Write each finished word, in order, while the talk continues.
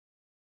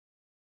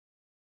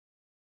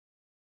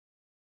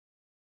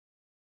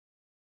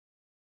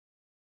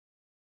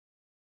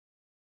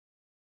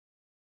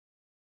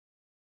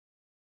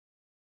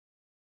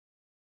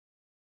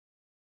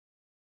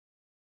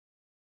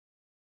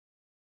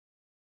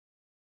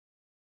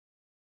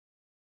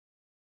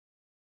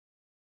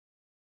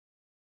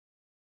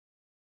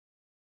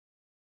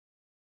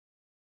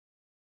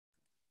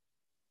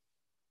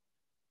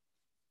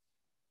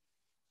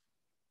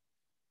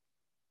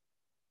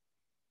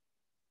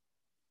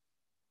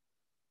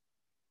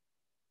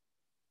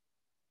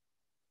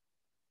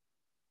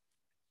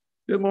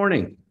Good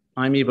morning.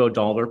 I'm Ivo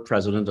Dolber,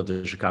 President of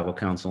the Chicago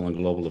Council on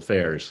Global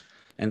Affairs.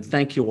 And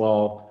thank you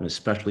all, and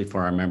especially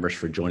for our members,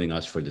 for joining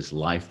us for this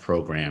live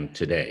program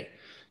today.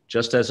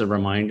 Just as a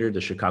reminder, the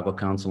Chicago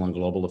Council on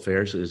Global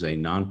Affairs is a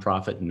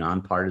nonprofit,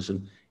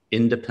 nonpartisan,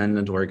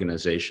 independent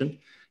organization,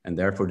 and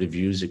therefore the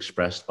views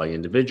expressed by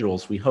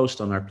individuals we host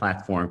on our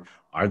platform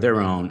are their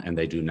own, and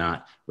they do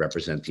not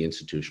represent the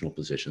institutional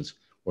positions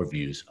or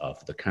views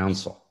of the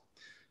Council.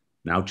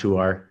 Now to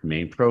our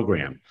main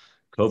program.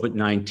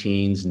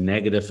 COVID-19's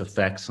negative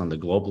effects on the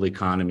global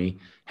economy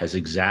has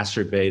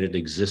exacerbated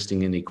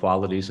existing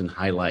inequalities and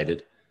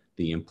highlighted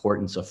the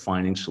importance of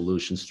finding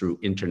solutions through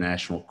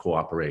international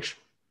cooperation.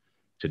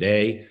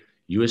 Today,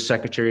 U.S.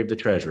 Secretary of the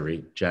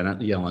Treasury, Janet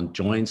Yellen,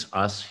 joins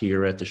us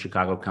here at the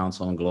Chicago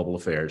Council on Global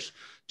Affairs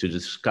to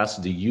discuss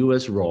the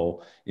U.S.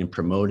 role in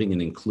promoting an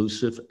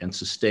inclusive and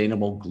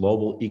sustainable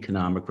global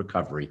economic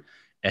recovery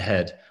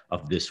ahead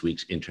of this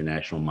week's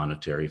International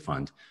Monetary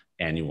Fund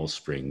annual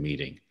spring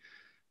meeting.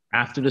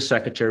 After the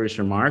Secretary's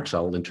remarks,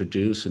 I'll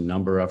introduce a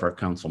number of our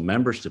council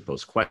members to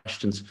pose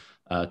questions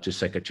to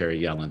Secretary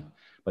Yellen.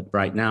 But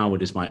right now,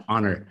 it is my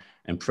honor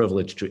and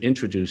privilege to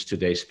introduce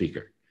today's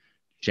speaker.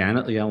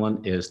 Janet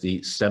Yellen is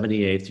the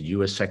 78th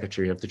U.S.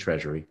 Secretary of the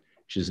Treasury.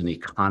 She's an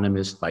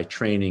economist by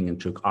training and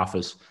took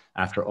office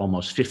after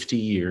almost 50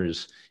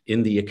 years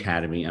in the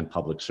academy and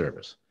public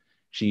service.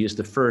 She is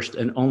the first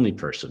and only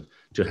person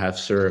to have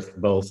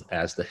served both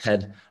as the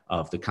head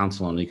of the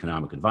Council on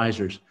Economic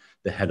Advisors,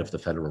 the head of the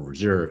Federal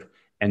Reserve,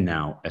 and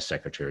now as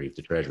Secretary of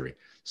the Treasury.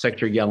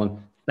 Secretary Yellen,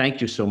 thank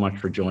you so much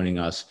for joining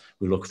us.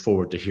 We look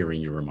forward to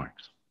hearing your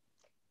remarks.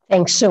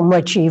 Thanks so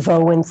much,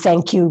 Ivo, and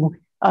thank you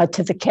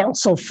to the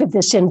Council for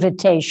this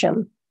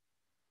invitation.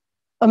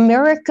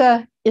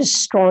 America is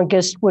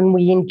strongest when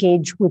we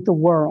engage with the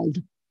world.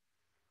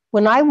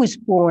 When I was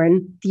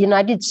born, the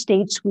United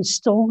States was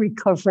still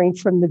recovering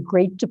from the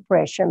Great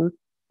Depression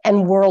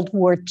and World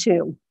War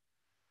II.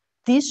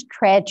 These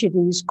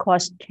tragedies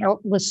cost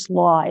countless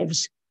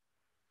lives.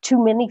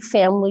 Too many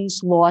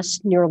families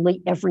lost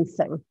nearly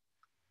everything.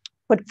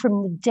 But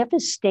from the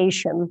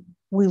devastation,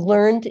 we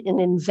learned an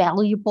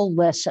invaluable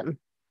lesson.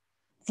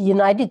 The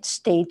United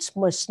States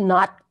must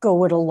not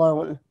go it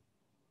alone.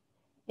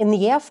 In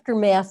the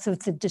aftermath of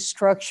the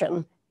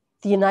destruction,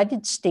 the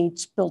United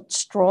States built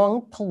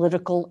strong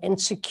political and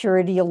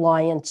security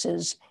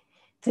alliances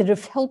that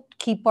have helped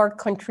keep our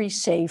country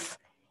safe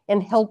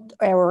and helped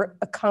our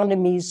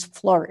economies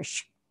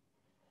flourish.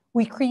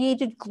 We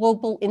created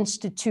global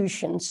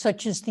institutions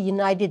such as the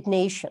United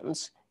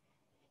Nations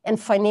and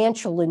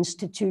financial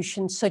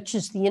institutions such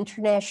as the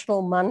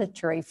International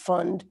Monetary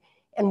Fund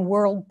and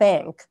World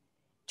Bank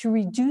to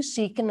reduce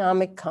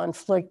economic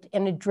conflict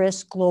and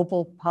address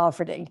global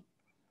poverty.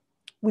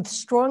 With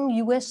strong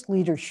US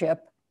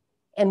leadership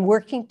and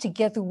working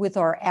together with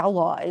our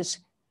allies,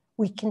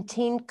 we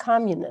contained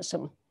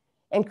communism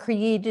and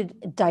created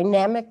a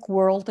dynamic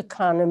world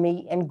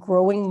economy and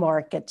growing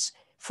markets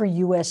for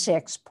US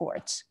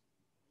exports.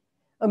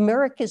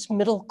 America's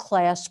middle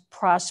class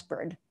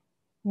prospered.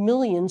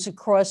 Millions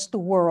across the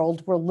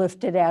world were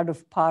lifted out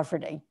of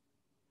poverty.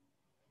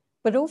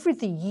 But over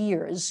the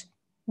years,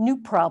 new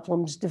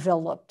problems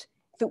developed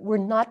that were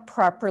not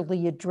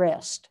properly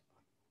addressed.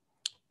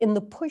 In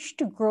the push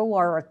to grow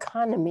our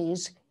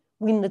economies,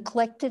 we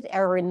neglected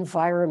our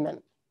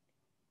environment.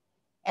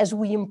 As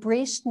we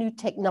embraced new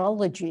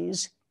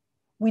technologies,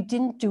 we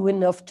didn't do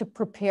enough to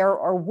prepare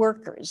our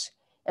workers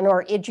and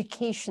our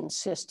education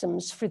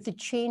systems for the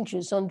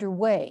changes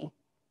underway.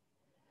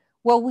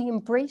 While we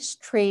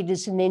embraced trade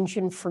as an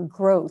engine for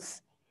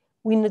growth,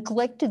 we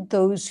neglected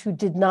those who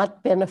did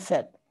not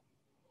benefit.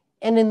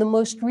 And in the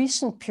most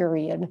recent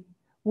period,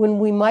 when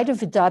we might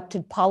have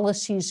adopted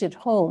policies at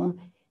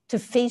home to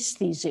face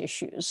these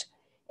issues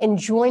and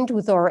joined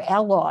with our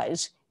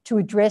allies to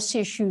address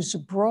issues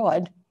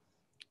abroad,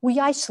 we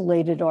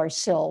isolated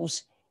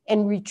ourselves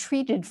and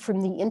retreated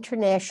from the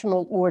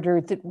international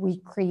order that we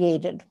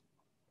created.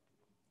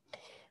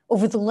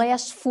 Over the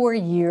last 4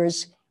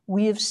 years,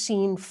 we have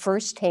seen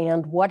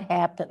firsthand what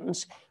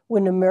happens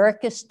when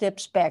America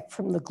steps back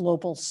from the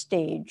global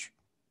stage.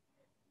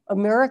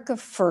 America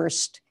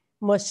first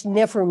must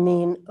never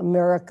mean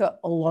America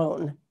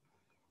alone.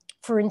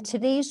 For in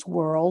today's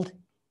world,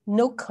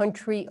 no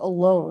country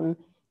alone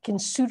can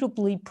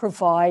suitably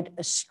provide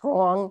a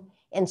strong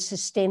and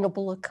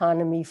sustainable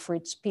economy for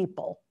its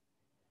people.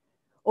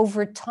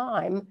 Over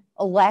time,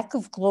 a lack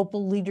of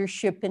global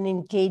leadership and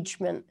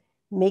engagement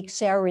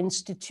makes our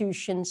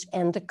institutions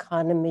and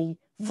economy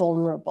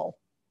vulnerable.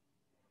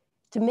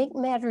 To make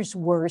matters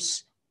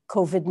worse,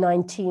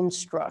 COVID-19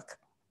 struck.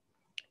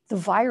 The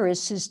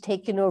virus has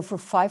taken over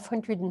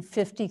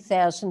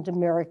 550,000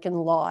 American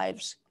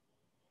lives.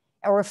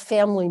 Our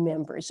family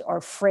members,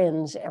 our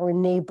friends, our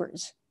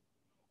neighbors,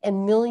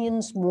 and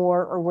millions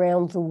more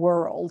around the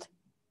world.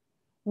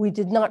 We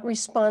did not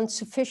respond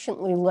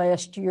sufficiently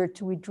last year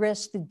to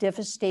address the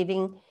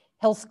devastating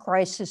health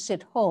crisis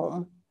at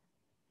home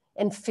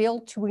and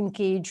failed to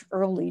engage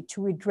early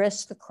to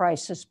address the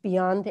crisis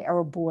beyond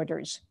our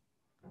borders.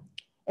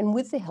 And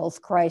with the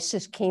health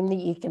crisis came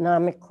the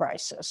economic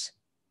crisis.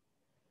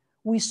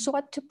 We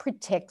sought to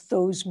protect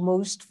those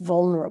most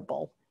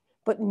vulnerable,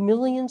 but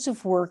millions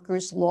of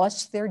workers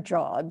lost their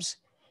jobs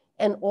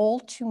and all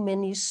too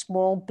many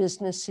small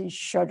businesses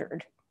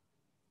shuttered.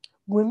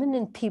 Women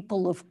and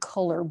people of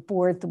color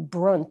bore the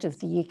brunt of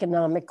the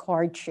economic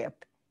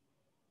hardship,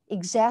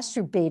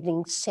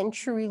 exacerbating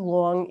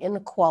century-long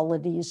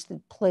inequalities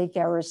that plague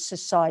our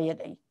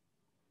society.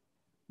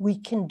 We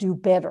can do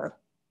better.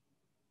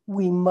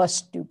 We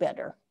must do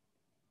better.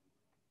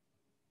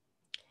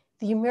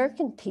 The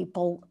American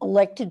people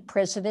elected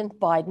President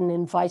Biden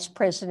and Vice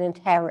President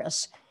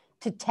Harris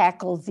to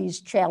tackle these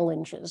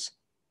challenges: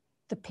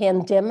 the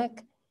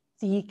pandemic,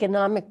 the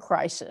economic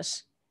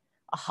crisis,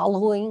 a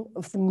hollowing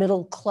of the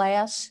middle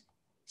class,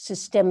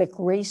 systemic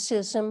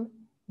racism,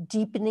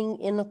 deepening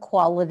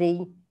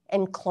inequality,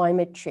 and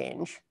climate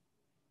change.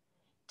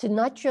 To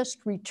not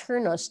just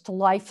return us to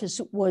life as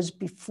it was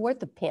before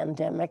the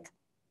pandemic,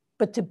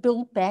 but to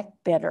build back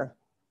better,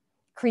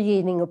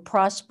 creating a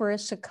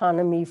prosperous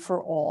economy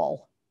for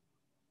all.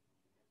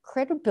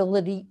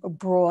 Credibility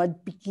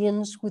abroad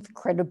begins with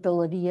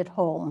credibility at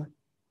home.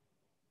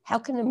 How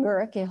can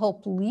America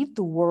help lead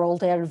the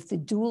world out of the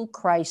dual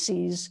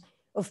crises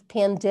of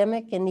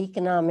pandemic and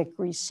economic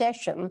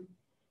recession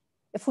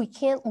if we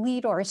can't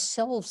lead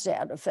ourselves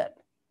out of it?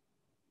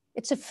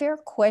 It's a fair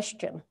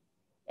question,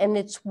 and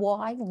it's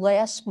why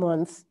last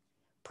month,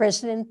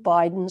 President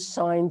Biden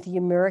signed the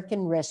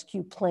American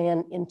Rescue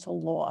Plan into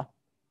law.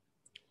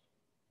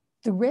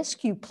 The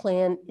Rescue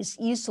Plan is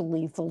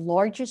easily the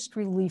largest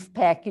relief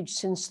package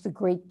since the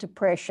Great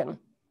Depression.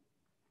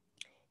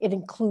 It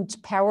includes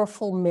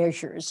powerful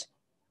measures: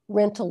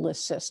 rental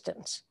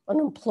assistance,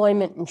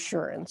 unemployment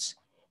insurance,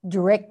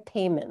 direct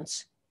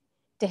payments,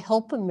 to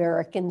help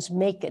Americans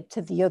make it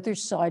to the other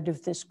side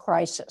of this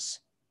crisis.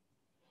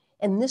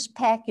 And this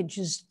package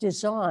is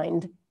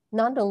designed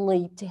not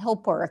only to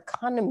help our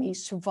economy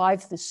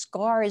survive the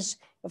scars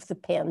of the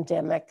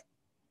pandemic,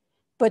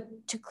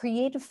 but to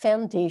create a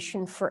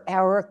foundation for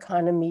our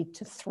economy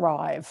to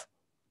thrive.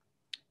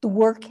 The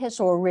work has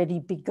already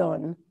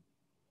begun.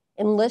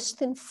 In less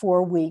than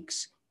 4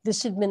 weeks,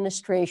 this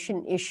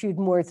administration issued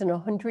more than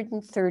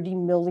 130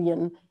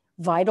 million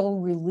vital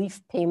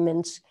relief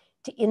payments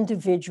to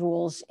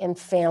individuals and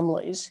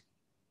families.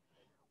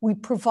 We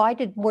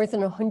provided more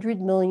than 100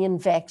 million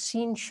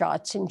vaccine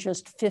shots in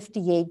just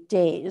 58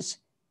 days.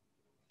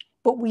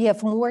 But we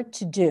have more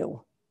to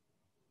do.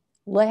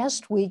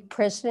 Last week,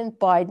 President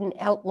Biden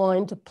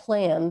outlined a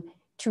plan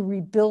to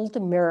rebuild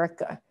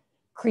America,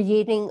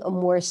 creating a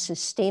more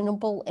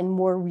sustainable and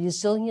more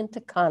resilient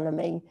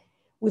economy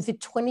with a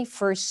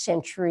 21st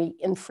century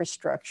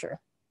infrastructure.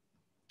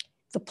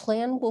 The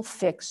plan will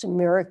fix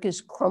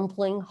America's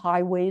crumbling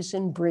highways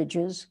and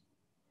bridges,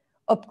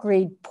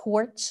 upgrade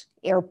ports,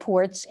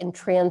 airports, and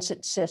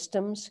transit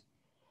systems,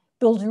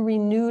 build a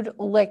renewed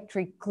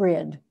electric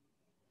grid,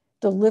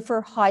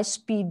 deliver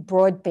high-speed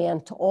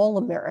broadband to all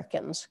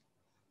Americans,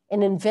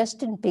 and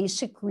invest in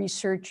basic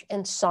research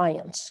and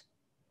science.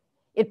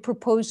 It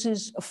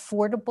proposes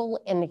affordable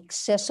and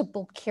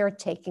accessible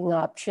caretaking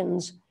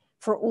options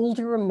for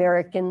older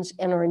Americans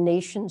and our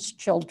nation's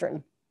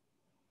children,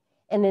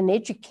 and an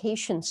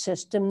education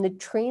system that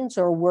trains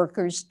our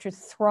workers to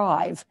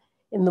thrive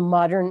in the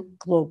modern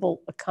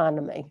global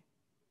economy.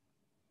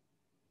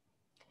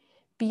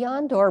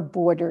 Beyond our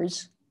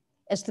borders,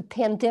 as the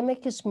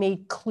pandemic is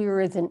made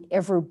clearer than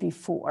ever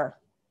before,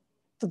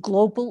 the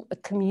global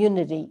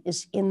community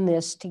is in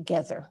this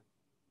together.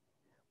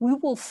 We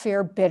will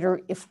fare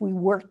better if we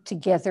work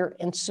together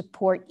and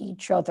support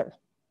each other.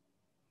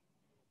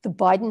 The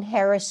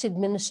Biden-Harris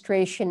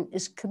administration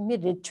is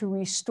committed to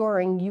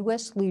restoring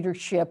U.S.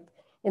 leadership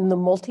in the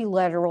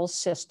multilateral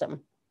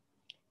system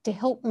to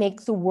help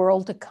make the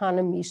world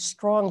economy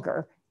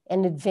stronger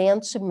and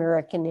advance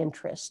American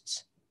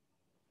interests.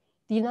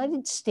 The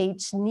United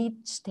States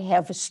needs to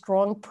have a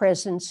strong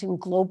presence in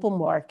global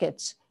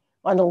markets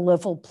on a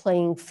level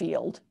playing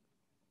field.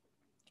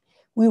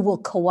 We will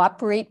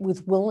cooperate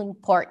with willing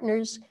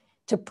partners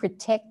to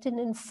protect and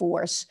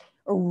enforce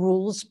a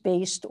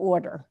rules-based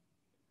order.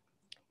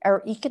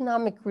 Our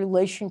economic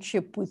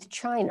relationship with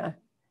China,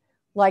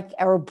 like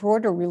our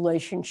broader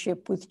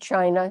relationship with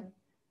China,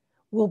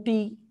 will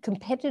be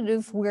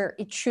competitive where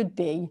it should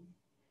be,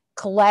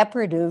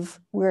 collaborative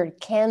where it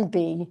can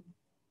be,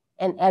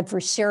 and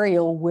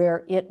adversarial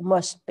where it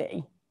must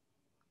be.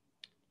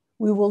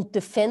 We will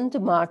defend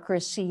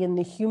democracy and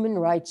the human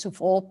rights of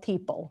all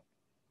people,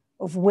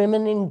 of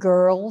women and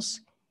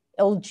girls,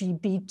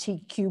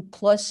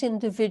 LGBTQ+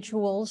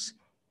 individuals,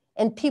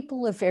 and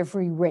people of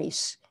every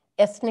race,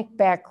 ethnic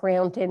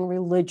background, and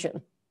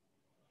religion,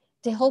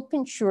 to help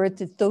ensure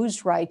that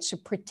those rights are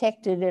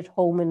protected at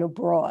home and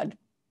abroad.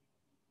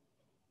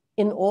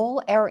 In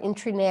all our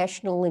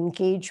international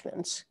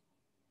engagements,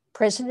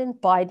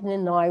 President Biden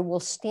and I will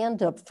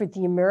stand up for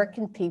the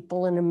American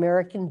people and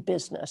American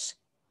business,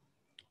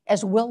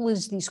 as well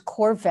as these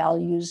core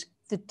values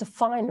that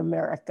define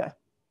America.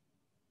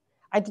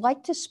 I'd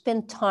like to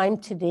spend time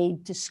today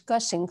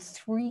discussing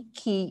three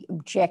key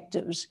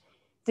objectives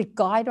that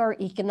guide our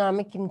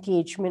economic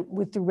engagement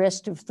with the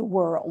rest of the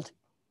world,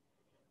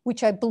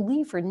 which I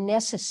believe are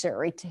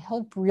necessary to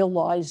help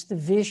realize the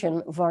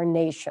vision of our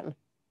nation.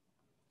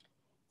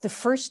 The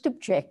first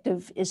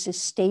objective is a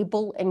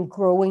stable and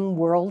growing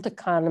world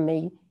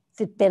economy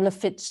that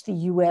benefits the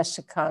US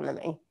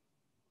economy.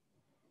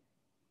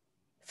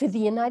 For the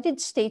United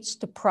States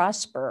to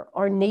prosper,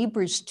 our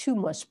neighbors too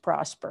must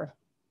prosper.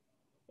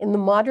 In the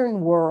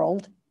modern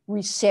world,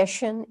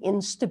 recession,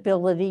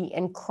 instability,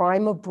 and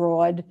crime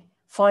abroad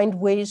find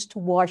ways to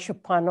wash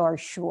upon our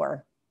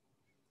shore.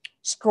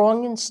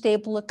 Strong and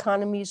stable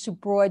economies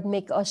abroad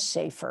make us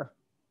safer.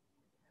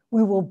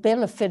 We will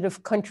benefit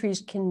if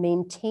countries can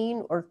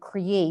maintain or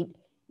create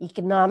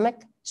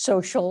economic,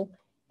 social,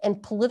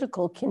 and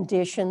political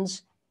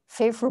conditions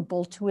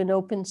favorable to an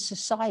open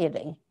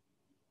society.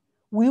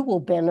 We will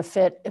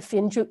benefit if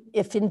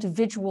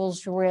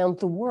individuals around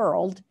the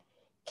world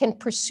can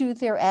pursue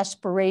their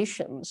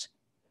aspirations,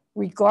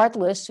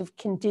 regardless of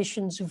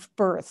conditions of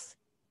birth,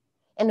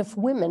 and if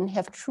women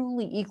have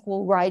truly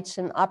equal rights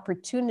and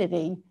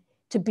opportunity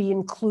to be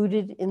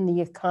included in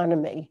the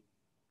economy.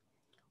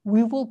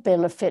 We will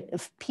benefit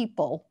if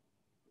people,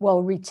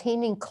 while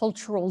retaining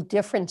cultural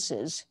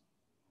differences,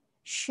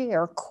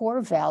 share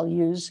core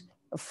values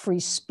of free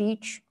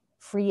speech,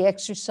 free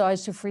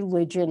exercise of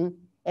religion,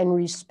 and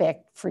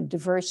respect for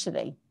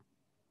diversity.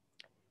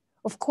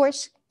 Of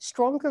course,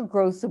 stronger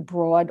growth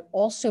abroad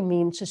also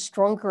means a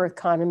stronger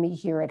economy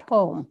here at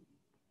home.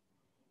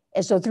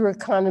 As other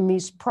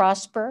economies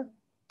prosper,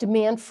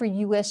 demand for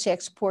US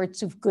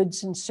exports of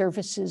goods and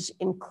services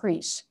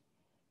increase,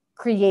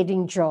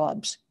 creating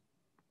jobs.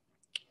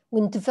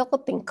 When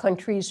developing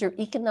countries are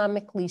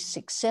economically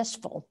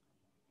successful,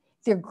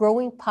 their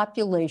growing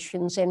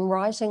populations and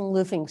rising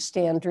living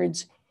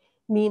standards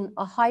mean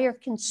a higher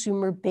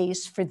consumer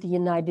base for the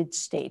United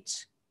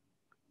States.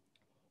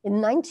 In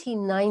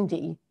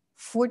 1990,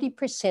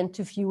 40%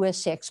 of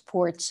US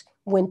exports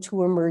went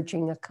to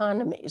emerging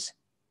economies.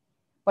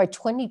 By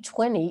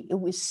 2020, it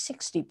was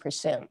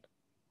 60%.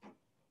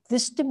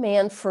 This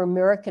demand for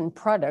American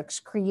products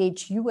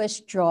creates US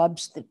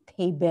jobs that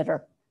pay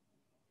better.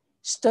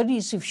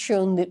 Studies have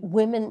shown that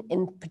women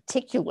in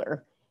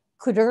particular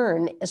could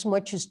earn as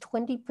much as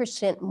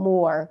 20%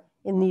 more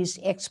in these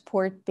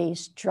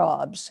export-based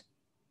jobs.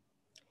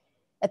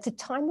 At the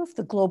time of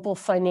the global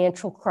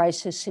financial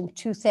crisis in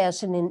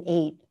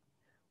 2008,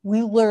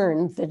 we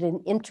learned that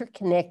an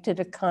interconnected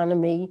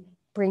economy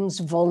brings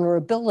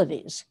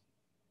vulnerabilities.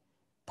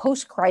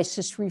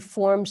 Post-crisis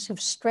reforms have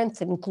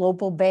strengthened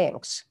global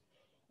banks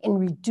and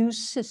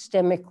reduced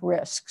systemic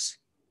risks,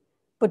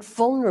 but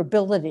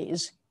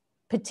vulnerabilities,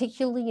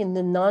 particularly in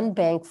the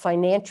non-bank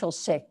financial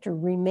sector,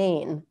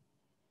 remain.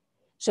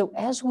 So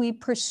as we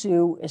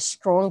pursue a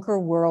stronger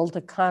world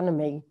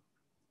economy,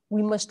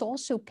 we must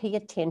also pay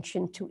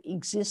attention to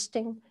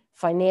existing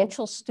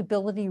financial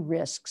stability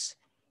risks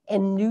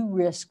and new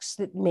risks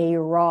that may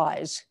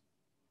arise.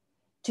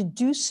 To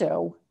do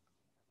so,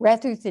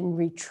 rather than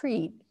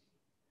retreat,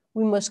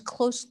 we must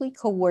closely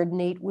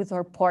coordinate with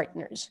our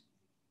partners.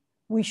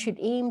 We should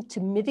aim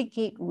to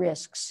mitigate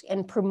risks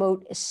and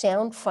promote a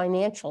sound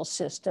financial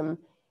system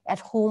at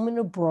home and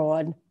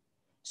abroad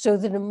so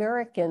that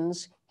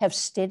Americans have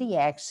steady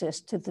access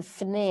to the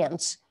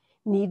finance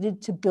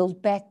needed to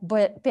build back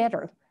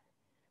better,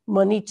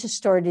 money to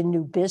start a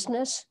new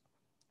business,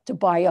 to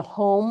buy a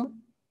home,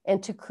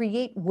 and to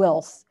create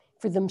wealth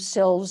for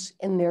themselves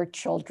and their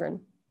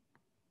children.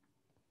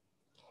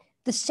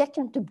 The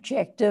second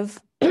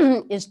objective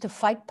is to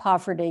fight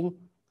poverty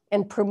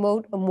and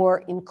promote a more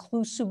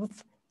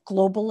inclusive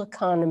global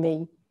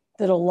economy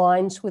that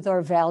aligns with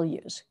our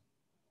values.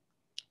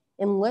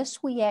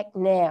 Unless we act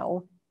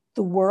now,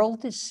 the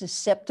world is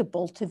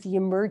susceptible to the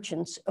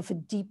emergence of a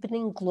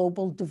deepening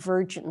global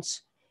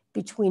divergence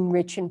between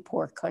rich and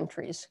poor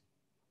countries.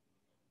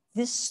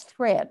 This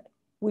threat,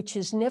 which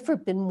has never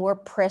been more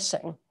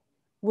pressing,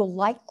 will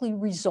likely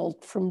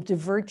result from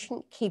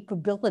divergent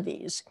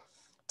capabilities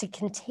to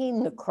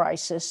contain the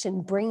crisis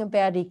and bring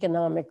about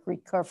economic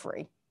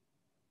recovery.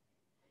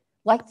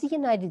 Like the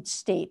United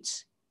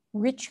States,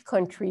 rich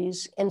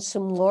countries and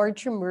some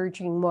large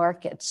emerging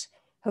markets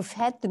have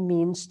had the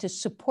means to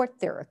support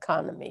their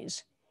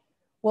economies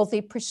while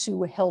they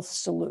pursue a health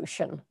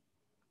solution.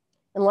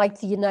 And like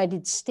the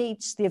United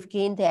States, they've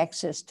gained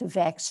access to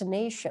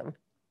vaccination.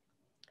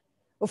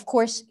 Of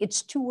course,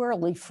 it's too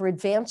early for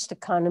advanced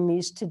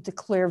economies to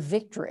declare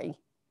victory.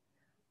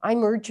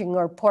 I'm urging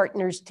our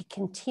partners to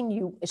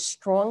continue a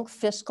strong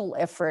fiscal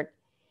effort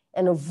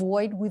and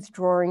avoid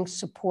withdrawing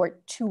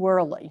support too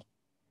early,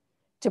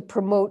 to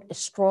promote a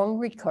strong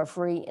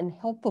recovery and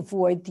help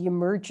avoid the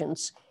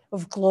emergence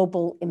of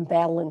global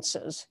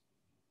imbalances.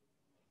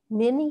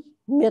 Many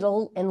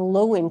middle and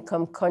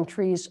low-income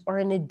countries are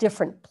in a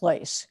different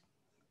place,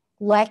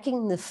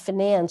 lacking the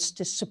finance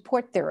to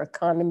support their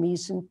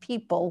economies and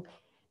people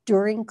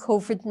during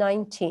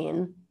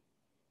COVID-19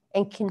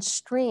 and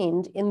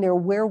constrained in their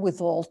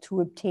wherewithal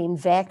to obtain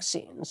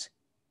vaccines.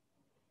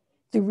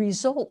 The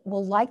result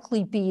will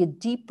likely be a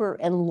deeper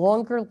and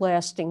longer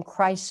lasting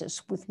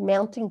crisis with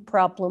mounting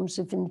problems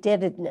of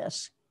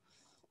indebtedness,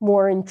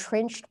 more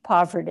entrenched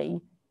poverty,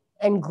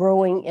 and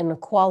growing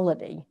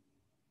inequality.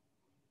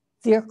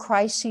 Their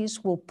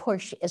crises will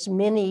push as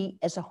many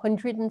as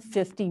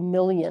 150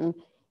 million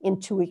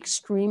into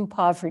extreme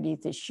poverty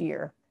this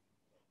year,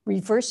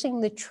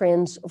 reversing the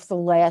trends of the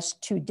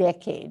last 2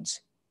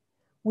 decades,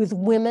 with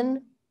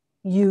women,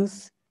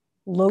 youth,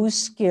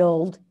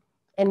 low-skilled,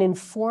 and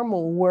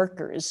informal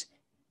workers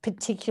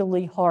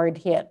particularly hard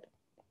hit.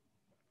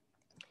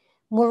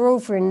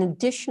 Moreover, an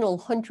additional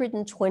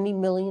 120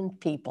 million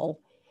people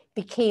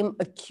became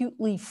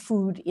acutely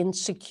food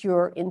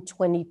insecure in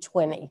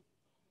 2020,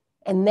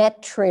 and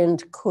that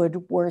trend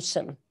could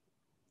worsen.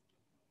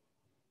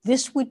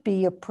 This would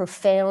be a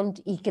profound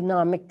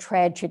economic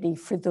tragedy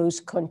for those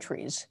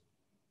countries,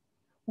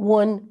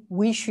 one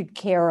we should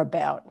care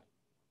about,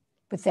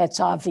 but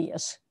that's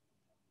obvious.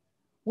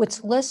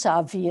 What's less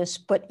obvious,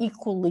 but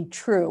equally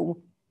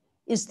true,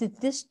 is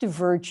that this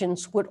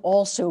divergence would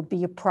also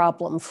be a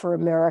problem for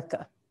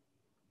America.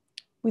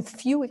 With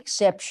few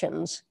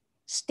exceptions,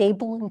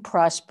 stable and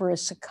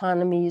prosperous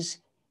economies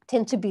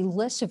tend to be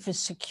less of a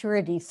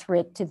security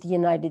threat to the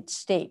United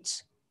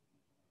States.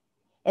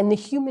 And the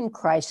human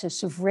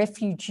crisis of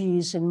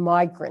refugees and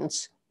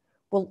migrants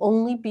will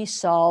only be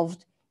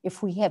solved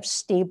if we have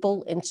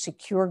stable and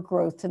secure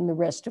growth in the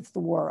rest of the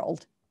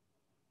world.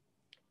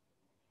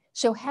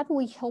 So how do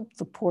we help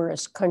the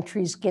poorest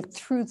countries get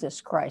through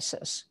this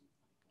crisis?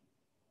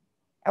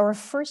 Our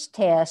first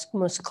task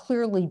must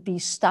clearly be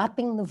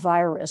stopping the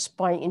virus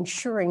by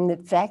ensuring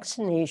that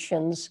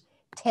vaccinations,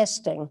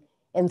 testing,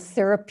 and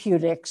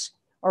therapeutics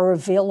are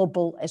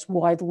available as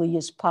widely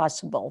as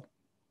possible.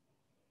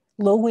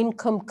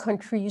 Low-income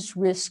countries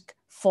risk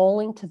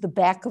falling to the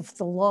back of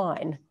the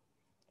line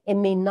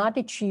and may not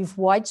achieve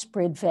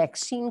widespread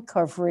vaccine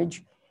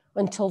coverage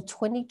until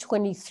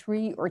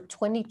 2023 or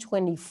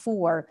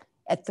 2024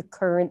 at the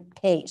current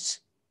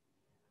pace.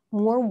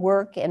 More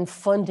work and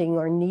funding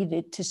are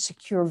needed to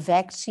secure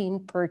vaccine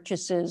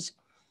purchases,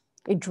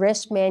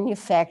 address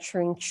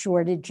manufacturing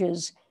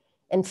shortages,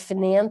 and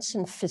finance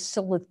and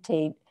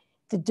facilitate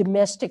the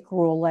domestic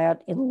rollout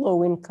in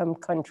low-income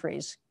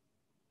countries.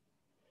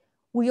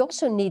 We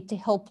also need to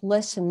help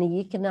lessen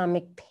the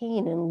economic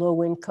pain in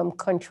low-income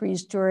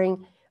countries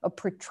during a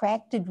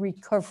protracted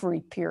recovery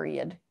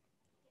period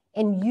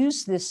and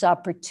use this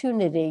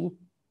opportunity,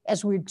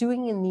 as we're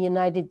doing in the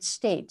United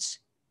States,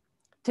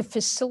 to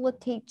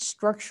facilitate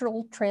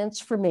structural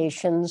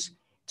transformations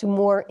to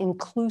more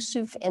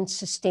inclusive and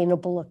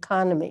sustainable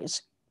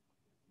economies.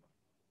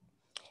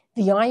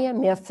 The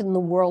IMF and the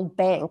World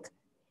Bank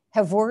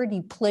have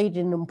already played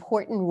an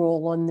important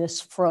role on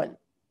this front,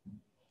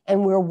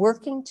 and we're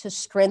working to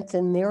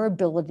strengthen their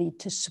ability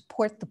to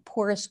support the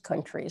poorest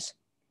countries.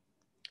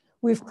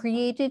 We've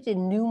created a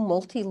new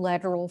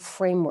multilateral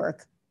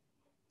framework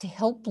to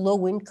help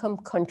low-income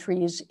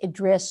countries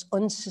address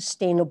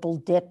unsustainable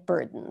debt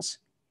burdens.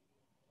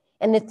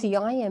 And at the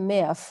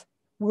IMF,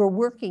 we're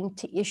working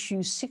to issue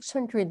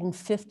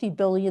 $650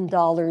 billion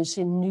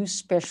in new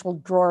special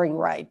drawing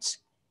rights,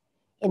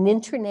 an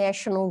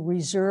international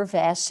reserve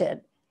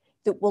asset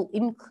that will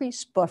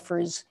increase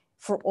buffers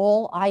for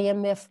all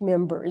IMF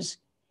members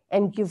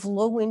and give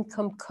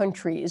low-income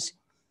countries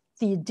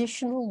the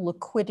additional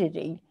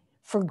liquidity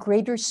for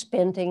greater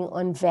spending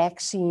on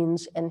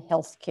vaccines and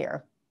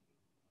healthcare.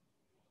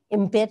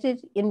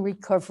 Embedded in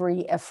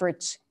recovery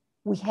efforts,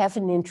 we have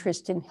an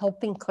interest in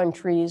helping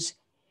countries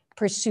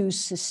pursue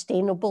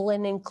sustainable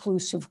and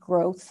inclusive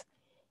growth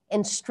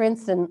and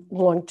strengthen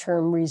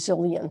long-term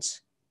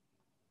resilience.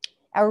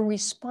 Our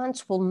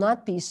response will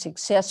not be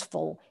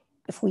successful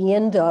if we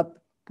end up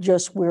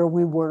just where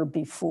we were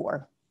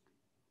before.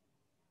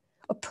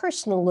 A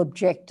personal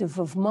objective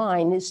of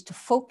mine is to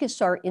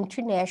focus our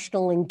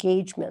international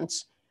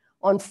engagements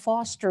on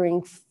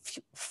fostering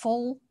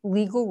full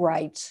legal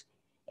rights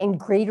and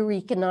greater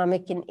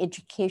economic and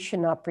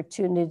education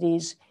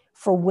opportunities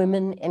for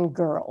women and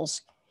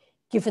girls,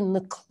 given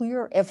the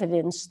clear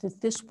evidence that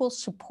this will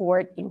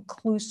support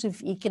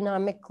inclusive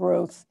economic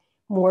growth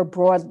more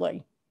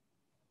broadly.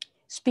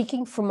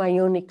 Speaking from my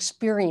own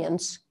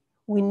experience,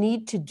 we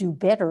need to do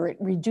better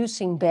at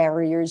reducing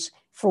barriers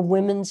for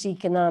women's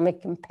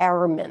economic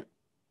empowerment,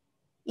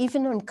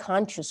 even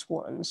unconscious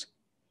ones,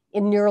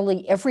 in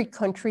nearly every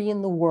country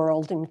in the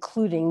world,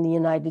 including the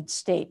United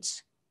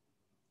States.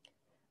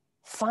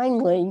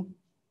 Finally,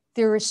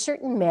 there are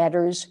certain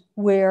matters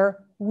where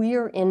we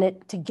are in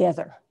it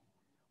together,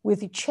 where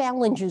the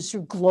challenges are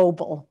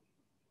global,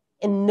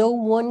 and no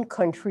one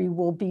country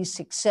will be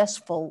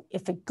successful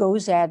if it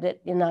goes at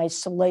it in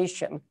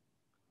isolation.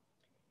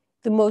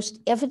 The most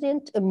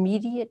evident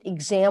immediate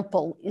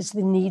example is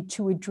the need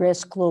to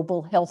address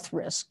global health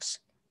risks.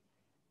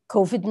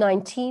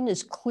 COVID-19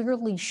 has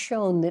clearly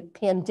shown that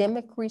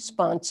pandemic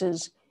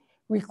responses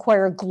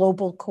require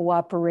global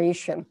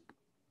cooperation.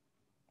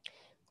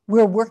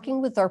 We're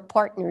working with our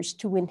partners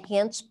to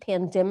enhance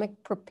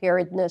pandemic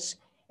preparedness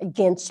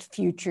against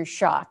future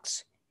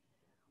shocks.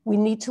 We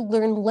need to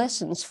learn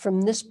lessons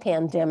from this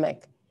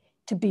pandemic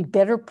to be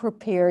better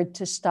prepared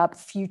to stop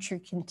future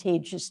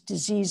contagious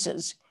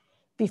diseases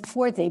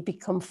before they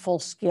become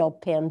full-scale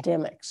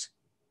pandemics.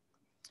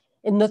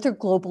 Another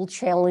global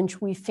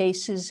challenge we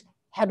face is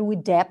how to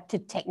adapt to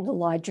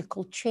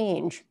technological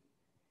change,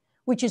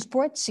 which has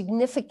brought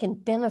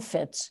significant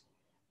benefits,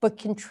 but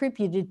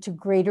contributed to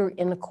greater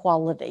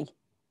inequality.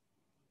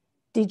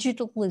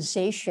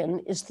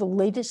 Digitalization is the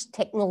latest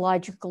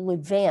technological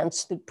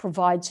advance that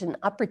provides an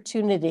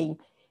opportunity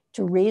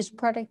to raise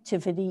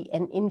productivity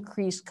and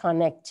increase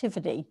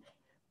connectivity,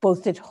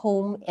 both at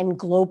home and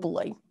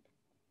globally.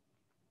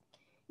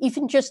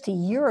 Even just a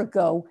year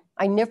ago,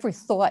 I never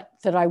thought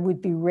that I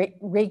would be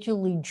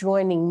regularly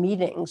joining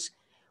meetings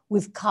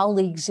with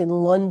colleagues in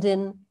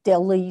London,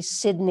 Delhi,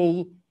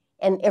 Sydney,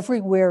 and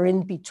everywhere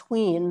in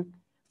between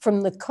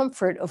from the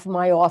comfort of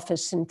my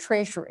office in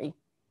Treasury.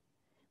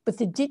 But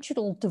the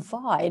digital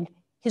divide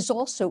has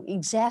also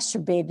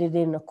exacerbated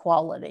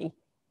inequality,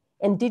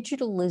 and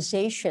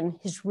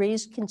digitalization has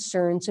raised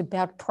concerns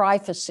about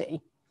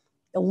privacy,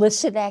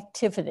 illicit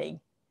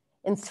activity,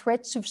 and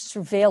threats of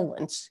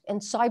surveillance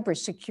and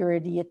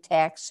cybersecurity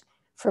attacks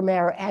from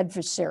our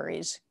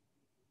adversaries.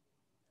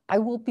 I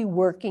will be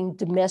working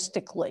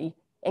domestically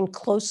and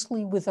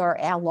closely with our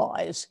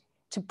allies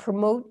to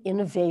promote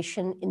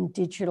innovation in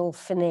digital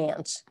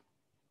finance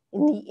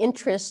in the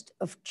interest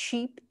of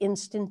cheap,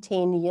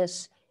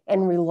 instantaneous,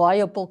 and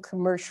reliable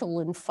commercial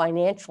and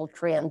financial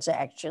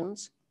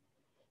transactions,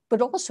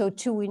 but also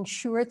to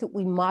ensure that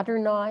we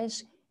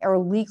modernize our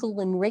legal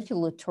and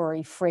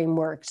regulatory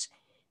frameworks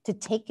to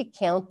take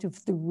account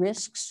of the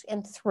risks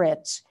and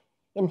threats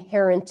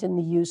inherent in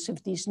the use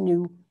of these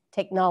new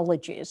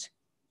technologies.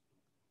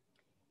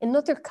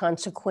 Another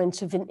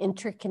consequence of an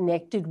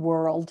interconnected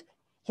world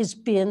has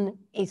been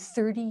a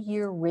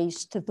 30-year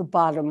race to the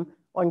bottom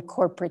on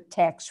corporate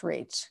tax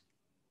rates.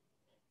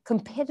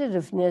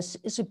 Competitiveness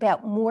is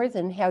about more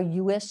than how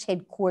US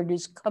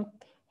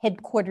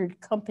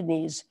headquartered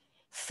companies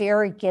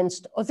fare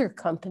against other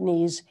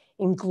companies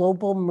in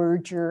global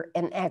merger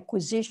and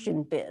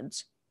acquisition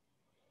bids.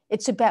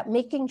 It's about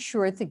making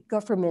sure that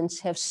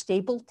governments have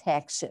stable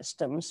tax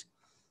systems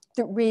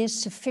that raise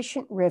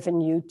sufficient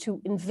revenue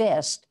to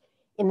invest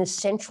in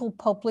essential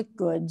public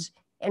goods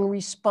and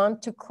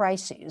respond to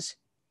crises,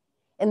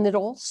 and that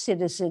all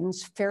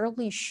citizens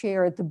fairly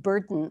share the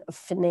burden of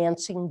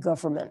financing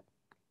government.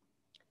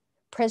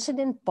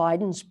 President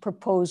Biden's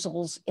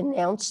proposals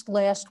announced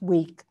last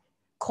week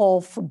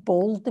call for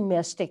bold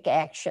domestic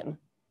action,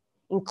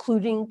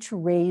 including to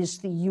raise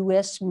the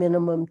US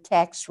minimum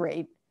tax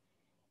rate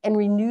and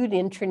renewed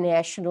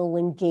international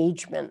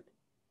engagement,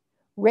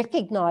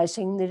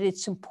 recognizing that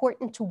it's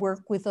important to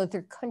work with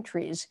other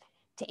countries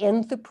to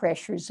end the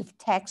pressures of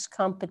tax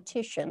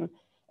competition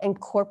and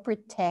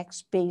corporate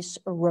tax base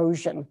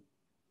erosion.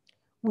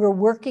 We're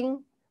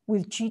working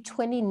with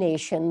G20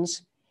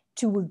 nations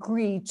to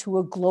agree to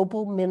a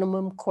global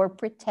minimum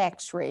corporate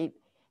tax rate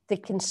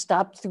that can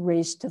stop the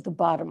race to the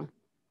bottom.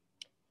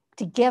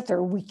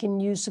 Together, we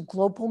can use a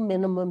global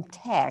minimum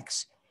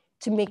tax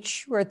to make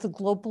sure the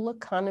global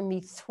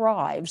economy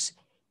thrives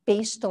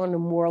based on a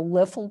more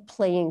level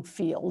playing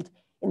field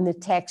in the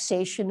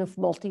taxation of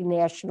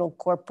multinational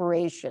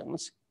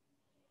corporations,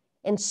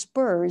 and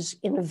spurs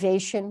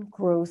innovation,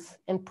 growth,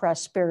 and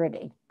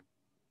prosperity.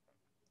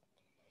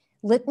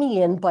 Let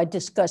me end by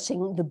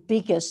discussing the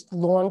biggest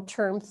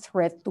long-term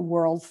threat the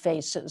world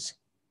faces: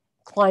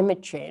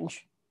 climate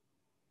change.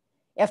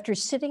 After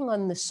sitting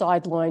on the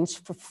sidelines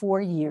for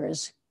 4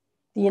 years,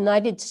 the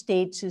United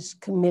States is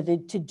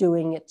committed to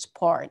doing its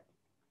part.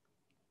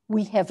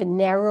 We have a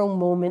narrow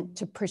moment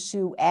to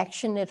pursue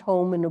action at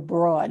home and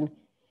abroad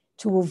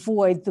to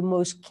avoid the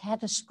most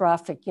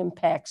catastrophic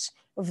impacts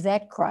of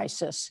that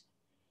crisis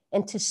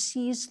and to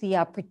seize the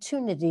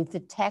opportunity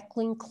that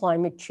tackling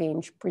climate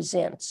change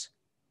presents.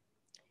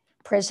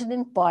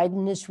 President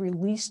Biden has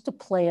released a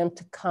plan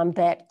to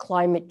combat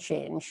climate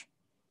change,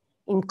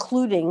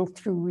 including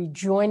through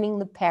rejoining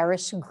the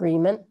Paris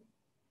Agreement,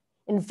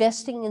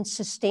 investing in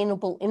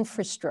sustainable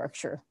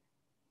infrastructure,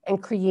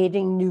 and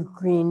creating new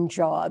green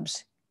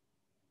jobs.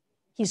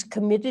 He's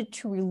committed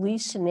to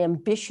release an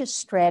ambitious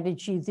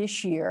strategy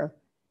this year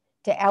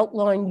to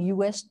outline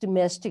US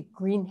domestic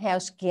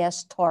greenhouse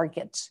gas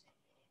targets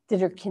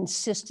that are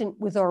consistent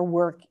with our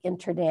work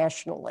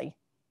internationally.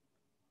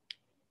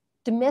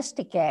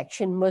 Domestic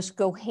action must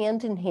go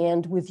hand in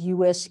hand with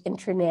US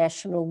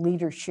international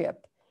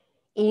leadership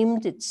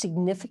aimed at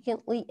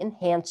significantly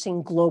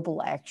enhancing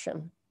global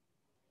action.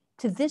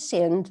 To this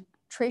end,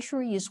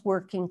 Treasury is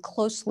working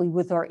closely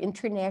with our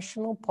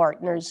international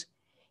partners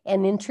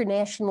and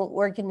international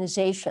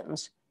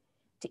organizations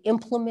to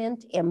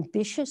implement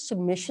ambitious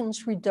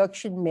emissions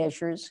reduction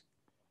measures,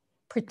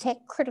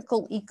 protect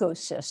critical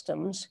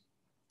ecosystems,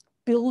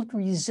 build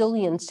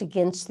resilience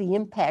against the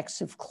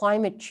impacts of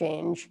climate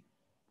change,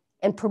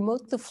 and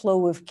promote the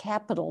flow of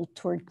capital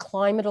toward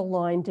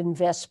climate-aligned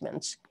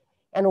investments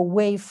and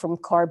away from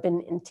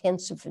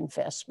carbon-intensive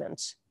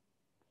investments.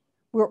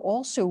 We're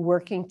also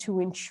working to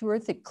ensure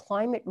that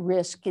climate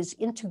risk is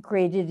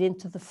integrated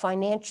into the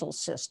financial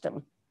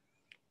system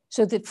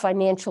so that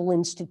financial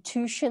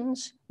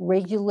institutions,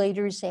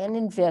 regulators, and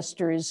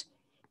investors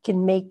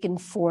can make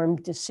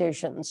informed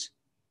decisions.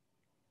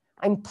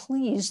 I'm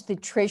pleased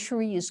that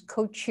Treasury is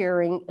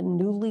co-chairing a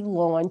newly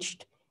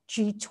launched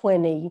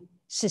G20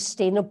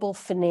 Sustainable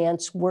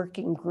Finance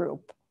Working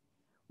Group,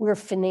 where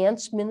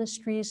finance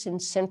ministries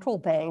and central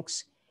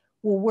banks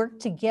will work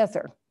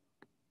together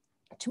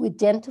to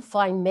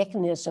identify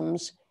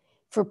mechanisms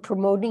for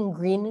promoting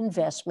green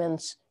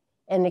investments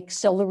and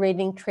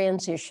accelerating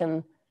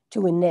transition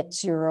to a net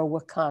zero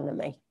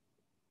economy.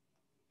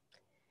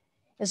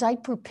 As I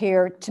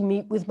prepare to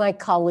meet with my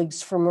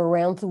colleagues from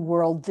around the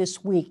world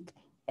this week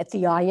at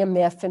the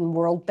IMF and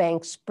World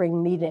Bank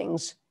spring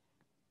meetings,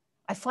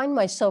 I find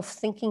myself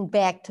thinking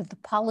back to the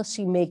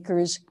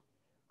policymakers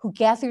who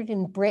gathered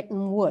in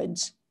Bretton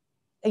Woods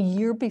a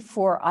year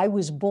before I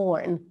was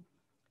born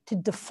to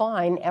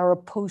define our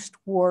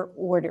post-war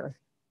order.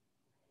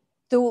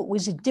 Though it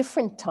was a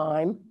different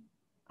time,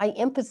 I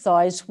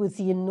empathize with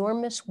the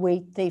enormous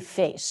weight they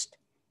faced.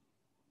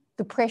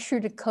 The pressure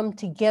to come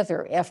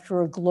together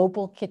after a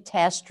global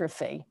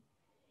catastrophe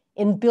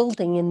in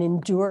building an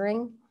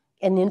enduring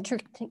and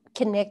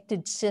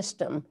interconnected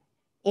system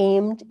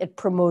aimed at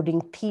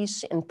promoting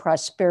peace and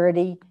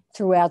prosperity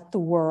throughout the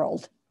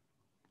world.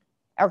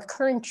 Our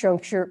current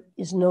juncture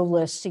is no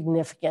less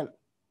significant.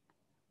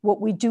 What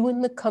we do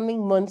in the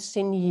coming months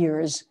and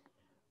years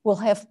will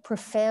have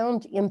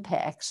profound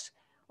impacts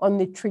on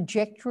the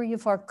trajectory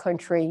of our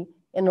country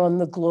and on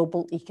the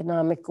global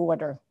economic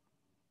order.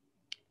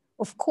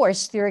 Of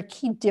course, there are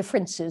key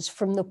differences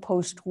from the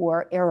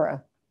post-war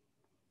era.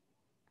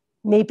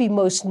 Maybe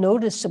most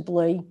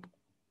noticeably,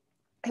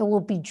 I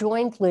will be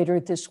joined later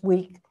this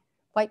week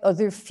by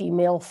other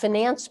female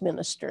finance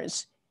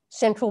ministers,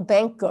 central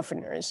bank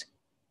governors,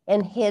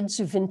 and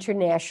heads of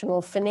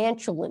international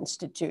financial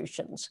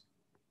institutions.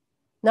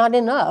 Not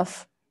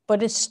enough,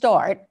 but a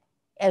start,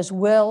 as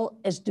well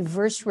as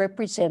diverse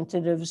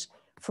representatives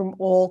from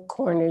all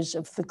corners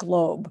of the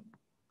globe.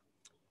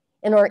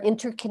 In our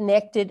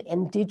interconnected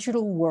and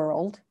digital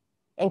world,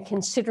 and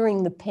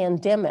considering the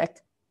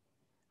pandemic,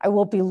 I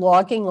will be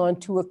logging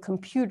onto a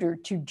computer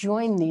to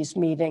join these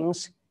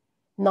meetings,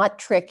 not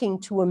trekking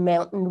to a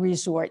mountain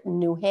resort in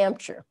New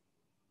Hampshire.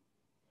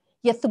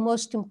 Yet the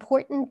most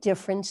important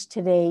difference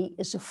today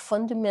is a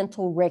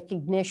fundamental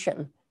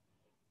recognition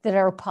that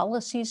our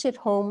policies at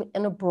home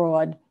and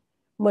abroad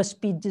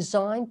must be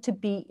designed to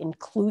be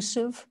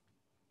inclusive,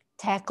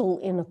 tackle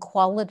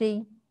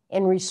inequality,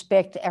 and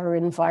respect our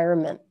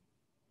environment.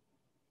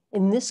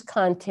 In this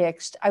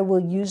context, I will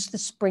use the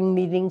spring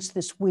meetings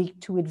this week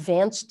to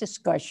advance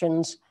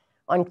discussions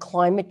on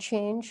climate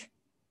change,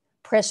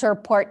 press our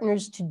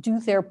partners to do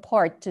their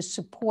part to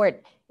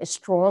support a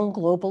strong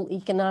global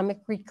economic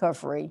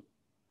recovery,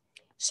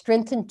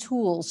 strengthen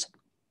tools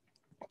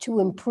to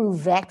improve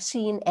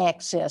vaccine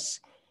access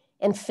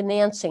and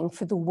financing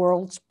for the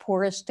world's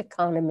poorest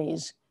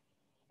economies,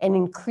 and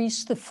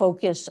increase the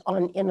focus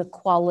on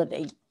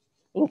inequality,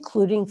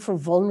 including for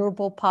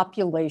vulnerable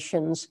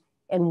populations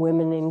and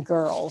women and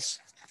girls.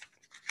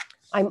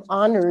 I'm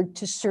honored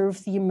to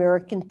serve the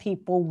American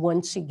people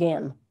once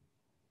again,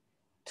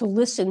 to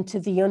listen to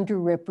the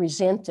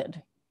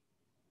underrepresented,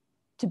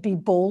 to be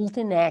bold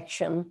in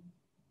action,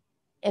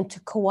 and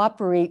to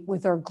cooperate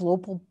with our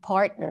global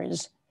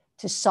partners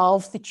to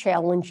solve the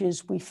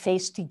challenges we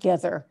face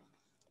together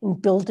in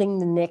building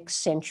the next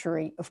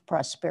century of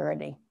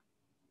prosperity.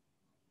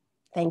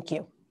 Thank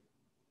you.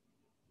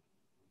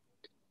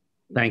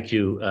 Thank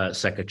you,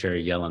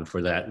 Secretary Yellen,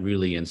 for that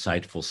really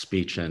insightful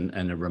speech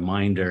and a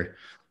reminder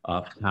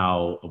of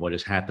how what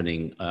is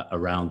happening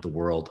around the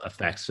world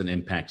affects and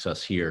impacts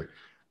us here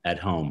at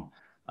home,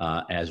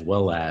 as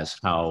well as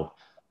how,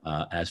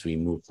 as we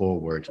move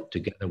forward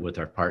together with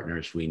our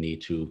partners, we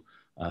need to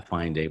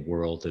find a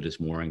world that is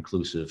more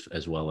inclusive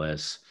as well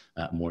as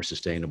more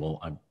sustainable.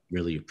 I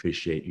really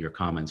appreciate your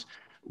comments.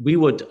 We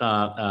would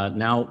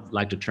now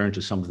like to turn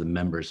to some of the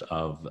members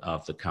of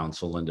the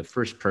council, and the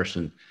first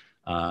person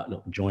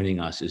joining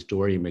us is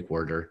Dory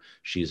McWhirter.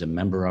 She is a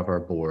member of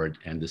our board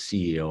and the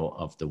CEO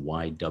of the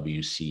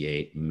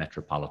YWCA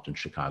Metropolitan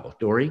Chicago.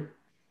 Dory?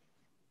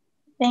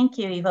 Thank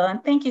you, Ivo,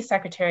 and thank you,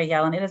 Secretary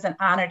Yellen. It is an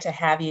honor to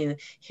have you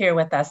here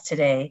with us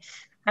today.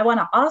 I want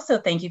to also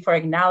thank you for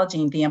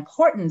acknowledging the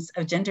importance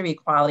of gender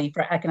equality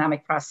for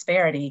economic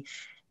prosperity.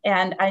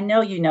 And I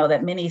know you know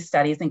that many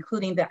studies,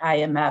 including the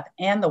IMF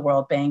and the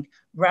World Bank,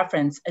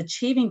 reference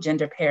achieving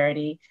gender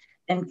parity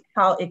and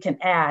how it can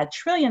add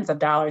trillions of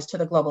dollars to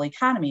the global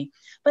economy.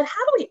 But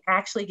how do we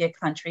actually get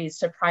countries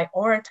to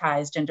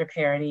prioritize gender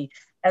parity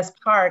as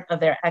part of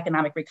their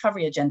economic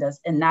recovery agendas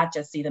and not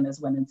just see them as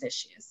women's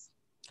issues?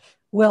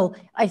 Well,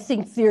 I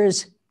think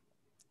there's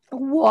a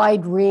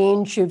wide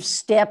range of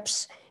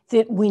steps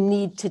that we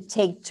need to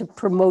take to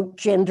promote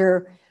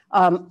gender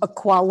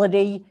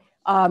equality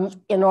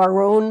in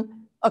our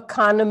own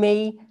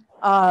economy.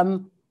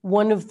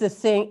 One of the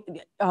things,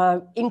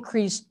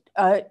 increased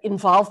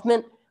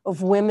involvement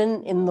of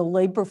women in the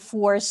labor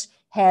force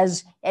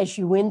has, as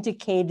you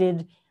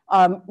indicated,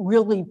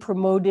 really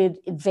promoted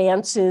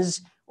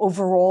advances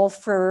overall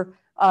for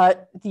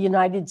the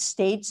United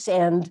States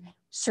and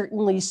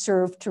certainly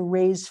served to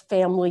raise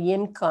family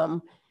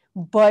income.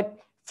 But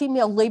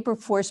female labor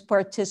force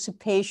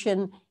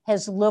participation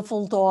has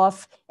leveled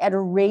off at a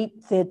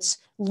rate that's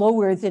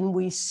lower than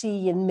we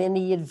see in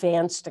many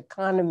advanced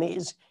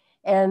economies.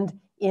 And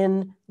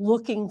in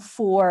looking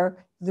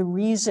for the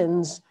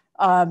reasons,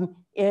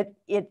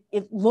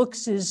 it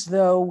looks as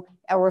though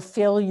our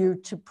failure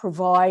to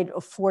provide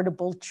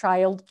affordable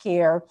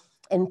childcare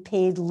and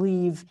paid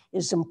leave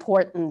is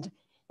important.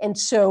 And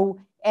so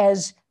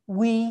as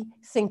we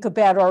think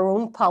about our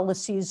own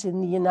policies in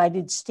the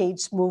United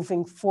States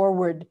moving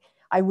forward,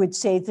 I would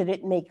say that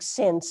it makes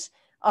sense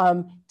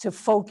to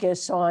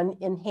focus on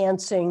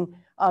enhancing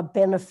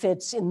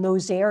benefits in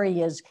those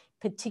areas,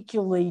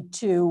 particularly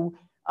to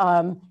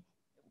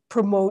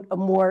promote a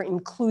more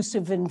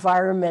inclusive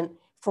environment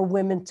for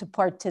women to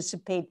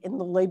participate in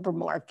the labor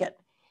market.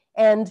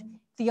 And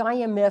the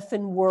IMF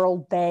and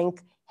World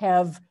Bank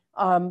have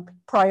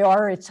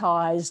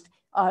prioritized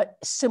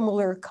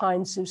similar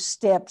kinds of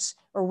steps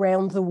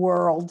around the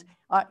world,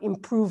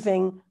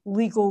 improving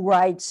legal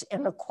rights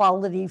and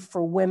equality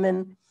for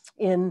women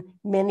in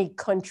many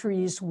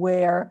countries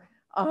where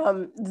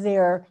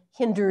they're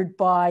hindered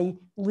by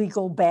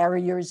legal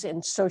barriers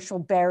and social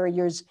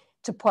barriers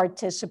to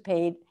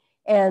participate,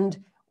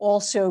 and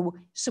also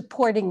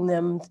supporting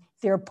them,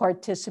 their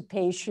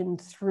participation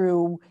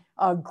through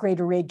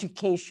greater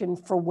education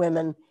for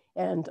women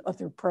and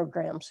other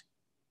programs.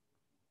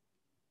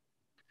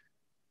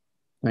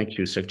 Thank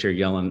you, Secretary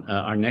Yellen.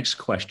 Our next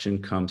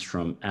question comes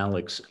from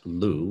Alex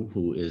Liu,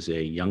 who is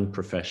a young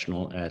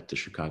professional at the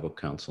Chicago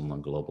Council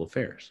on Global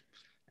Affairs.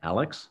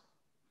 Alex?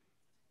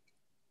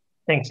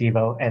 Thanks,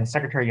 Ivo. And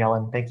Secretary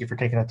Yellen, thank you for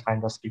taking the time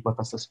to speak with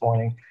us this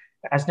morning.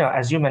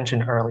 As you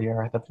mentioned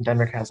earlier, the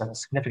pandemic has had a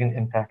significant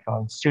impact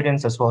on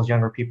students as well as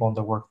younger people in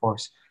the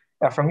workforce.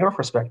 From your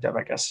perspective,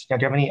 I guess, do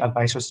you have any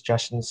advice or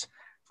suggestions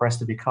for us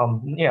to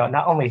become,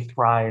 not only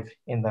thrive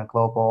in the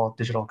global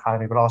digital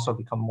economy, but also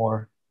become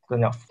more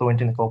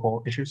fluent in the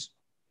global issues?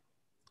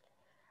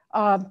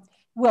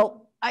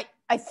 Well,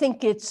 I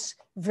think it's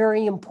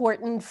very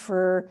important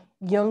for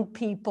young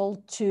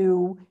people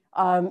to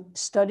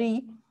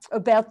study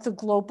about the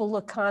global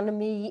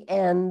economy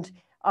and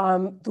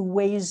the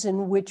ways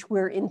in which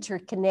we're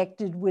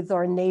interconnected with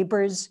our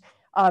neighbors,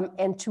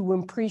 and to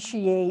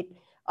appreciate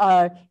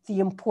the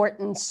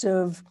importance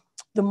of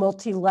the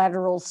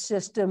multilateral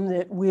system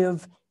that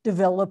we've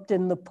developed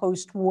in the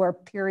post-war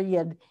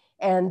period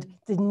and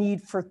the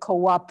need for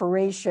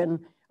cooperation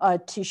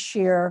to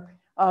share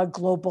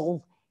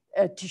global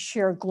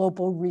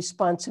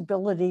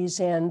responsibilities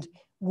and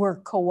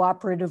work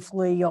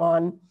cooperatively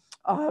on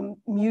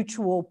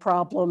mutual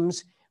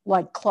problems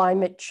like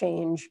climate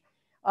change.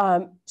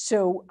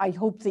 So I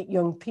hope that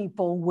young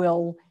people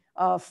will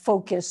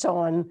focus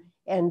on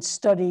and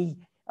study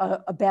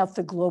about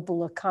the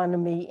global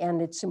economy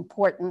and its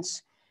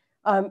importance.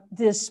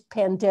 This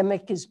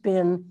pandemic has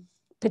been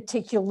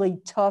particularly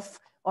tough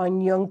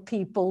on young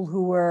people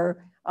who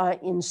are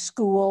in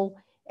school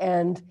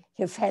and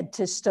have had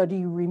to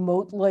study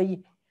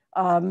remotely.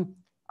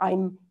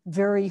 I'm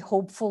very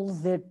hopeful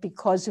that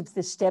because of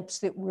the steps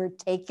that we're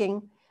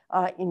taking,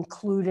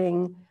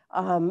 including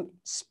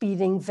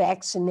speeding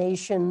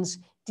vaccinations,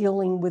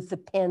 dealing with the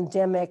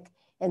pandemic,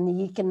 and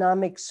the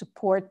economic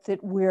support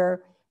that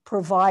we're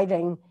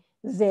providing,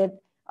 that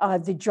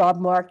the job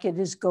market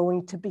is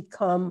going to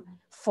become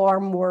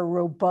far more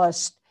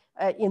robust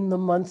in the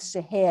months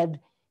ahead,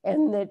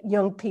 and that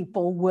young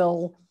people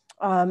will,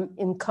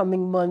 in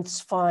coming months,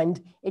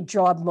 find a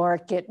job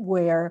market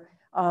where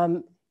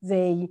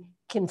they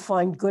can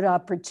find good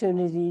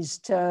opportunities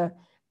to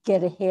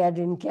get ahead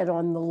and get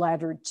on the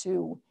ladder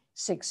to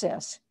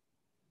success.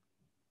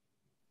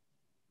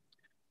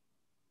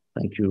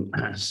 Thank you,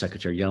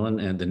 Secretary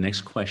Yellen. And the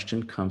next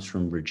question comes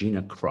from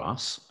Regina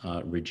Cross.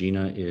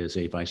 Regina is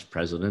a vice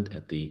president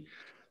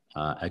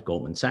at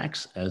Goldman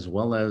Sachs, as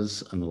well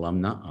as an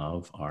alumna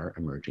of our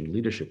Emerging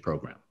Leadership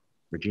Program.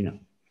 Regina.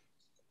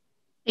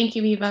 Thank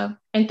you, Ivo,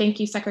 and thank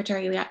you,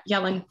 Secretary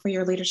Yellen, for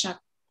your leadership.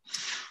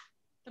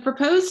 The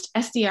proposed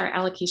SDR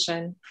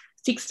allocation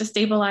seeks to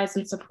stabilize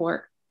and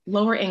support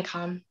lower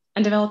income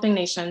and developing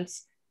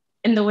nations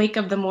in the wake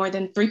of the more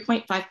than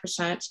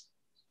 3.5%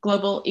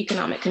 global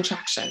economic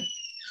contraction.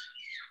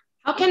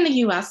 How can the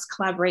US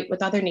collaborate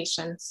with other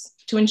nations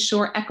to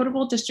ensure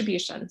equitable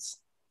distributions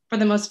for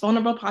the most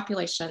vulnerable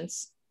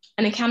populations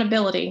and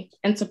accountability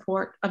and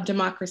support of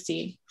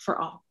democracy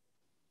for all?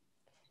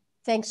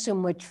 Thanks so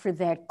much for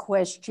that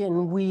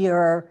question. We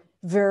are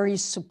very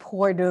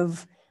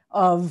supportive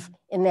of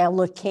an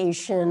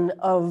allocation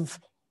of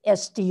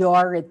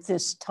SDR at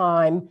this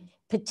time,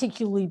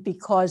 particularly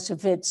because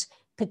of its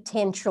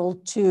potential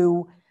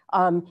to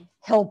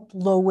help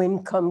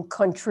low-income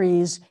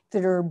countries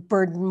that are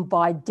burdened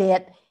by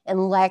debt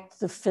and lack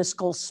the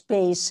fiscal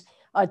space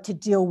to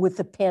deal with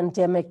the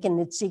pandemic and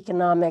its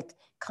economic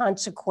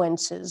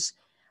consequences.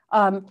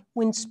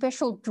 When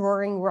special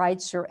drawing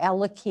rights are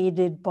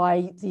allocated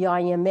by the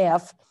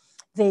IMF,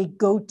 they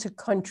go to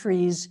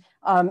countries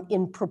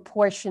in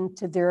proportion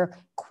to their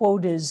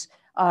quotas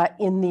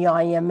in the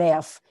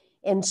IMF.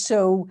 And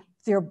so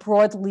they're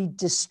broadly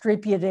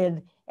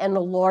distributed, and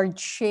a large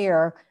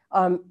share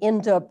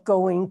end up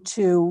going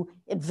to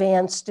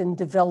advanced and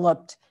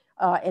developed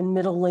and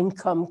middle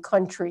income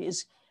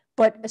countries.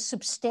 But a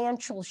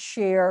substantial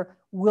share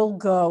will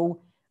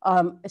go,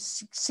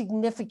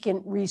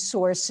 significant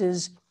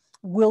resources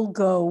will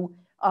go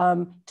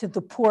to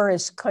the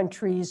poorest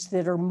countries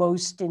that are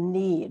most in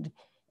need.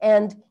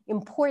 And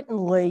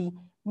importantly,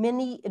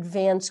 many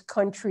advanced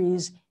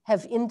countries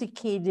have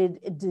indicated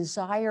a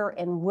desire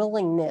and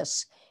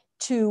willingness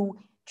to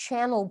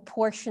channel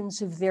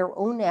portions of their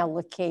own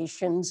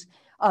allocations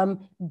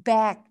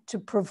back to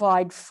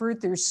provide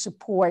further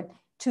support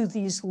to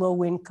these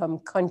low-income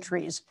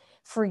countries.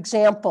 For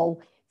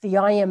example, the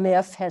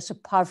IMF has a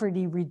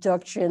poverty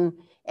reduction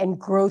and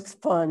growth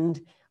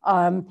fund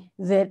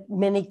that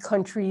many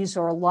countries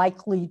are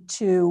likely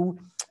to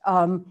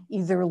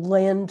either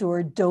lend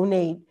or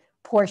donate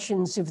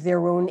portions of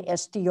their own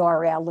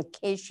SDR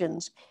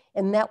allocations.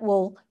 And that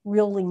will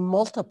really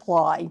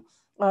multiply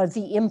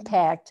the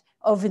impact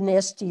of an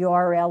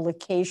SDR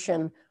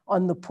allocation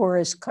on the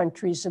poorest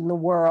countries in the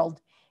world.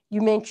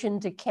 You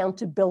mentioned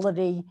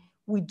accountability.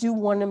 We do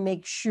want to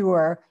make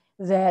sure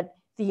that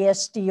the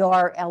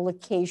SDR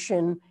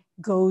allocation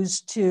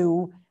goes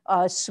to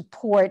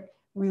support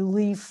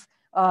relief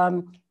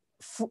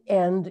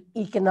and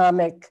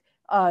economic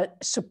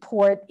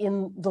support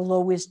in the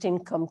lowest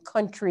income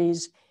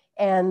countries.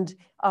 And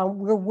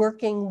we're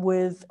working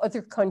with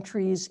other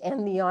countries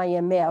and the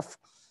IMF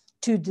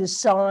to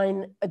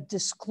design a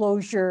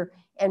disclosure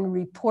and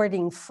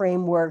reporting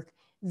framework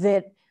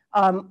that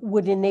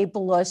would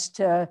enable us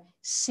to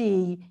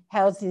see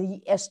how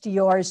the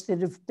SDRs that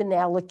have been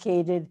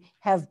allocated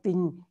have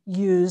been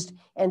used,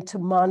 and to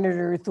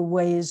monitor the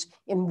ways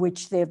in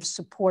which they've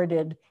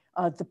supported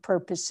the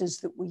purposes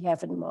that we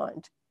have in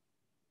mind.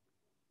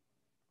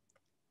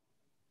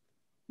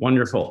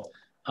 Wonderful.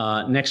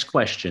 Next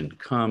question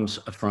comes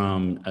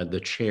from the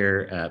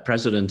chair,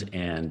 president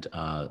and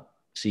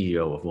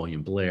CEO of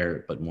William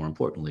Blair, but more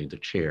importantly, the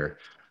chair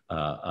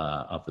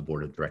of the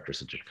board of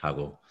directors of the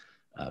Chicago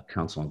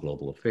Council on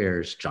Global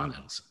Affairs, John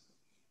Ellison.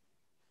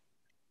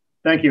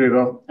 Thank you,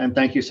 Ivo, and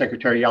thank you,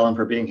 Secretary Yellen,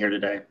 for being here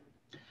today.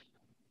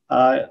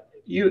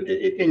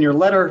 In your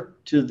letter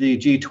to the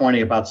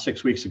G20 about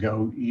 6 weeks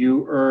ago,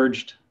 you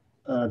urged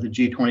the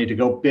G20 to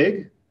go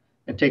big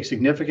and take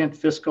significant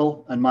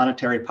fiscal and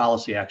monetary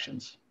policy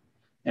actions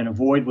and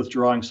avoid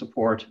withdrawing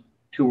support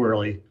too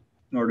early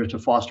in order to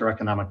foster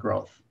economic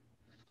growth.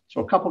 So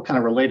a couple kind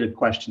of related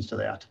questions to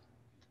that.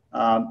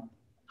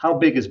 How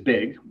big is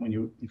big when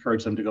you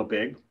encourage them to go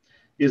big?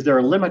 Is there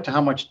a limit to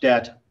how much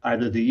debt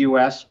either the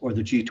US or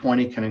the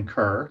G20 can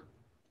incur?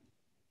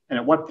 And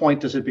at what point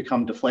does it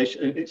become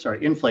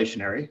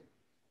inflationary?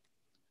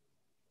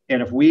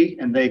 And if we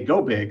and they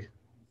go big,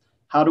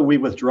 how do we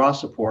withdraw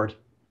support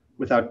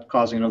without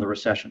causing another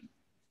recession?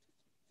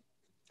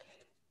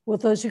 Well,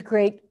 those are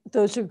great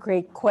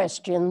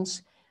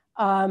questions.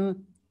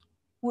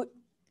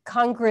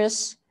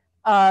 Congress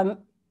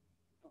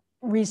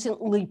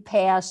recently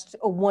passed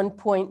a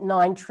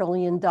 $1.9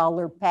 trillion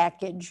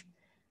package,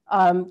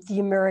 the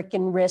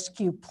American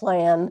Rescue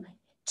Plan,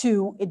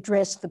 to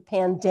address the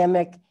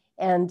pandemic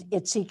and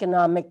its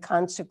economic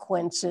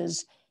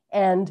consequences.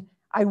 And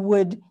I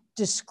would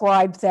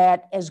describe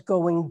that as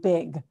going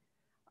big.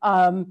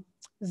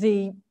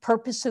 The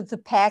purpose of the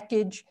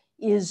package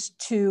is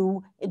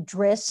to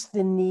address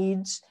the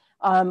needs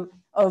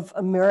of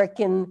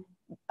American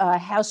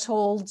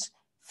households,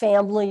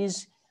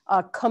 families,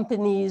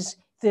 companies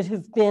that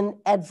have been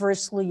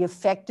adversely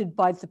affected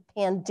by the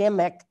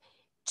pandemic,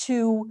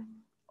 to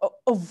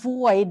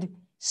avoid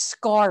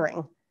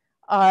scarring,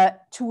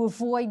 to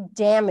avoid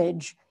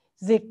damage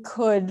that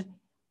could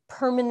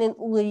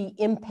permanently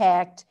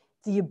impact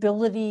the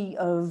ability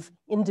of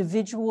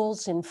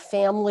individuals and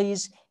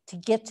families to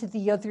get to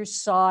the other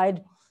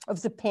side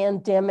of the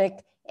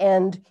pandemic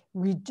and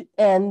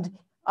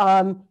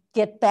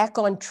get back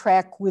on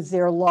track with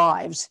their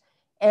lives,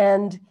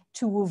 and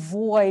to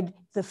avoid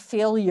the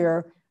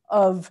failure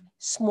of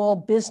small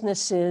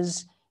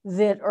businesses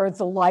that are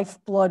the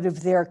lifeblood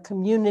of their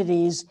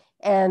communities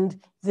and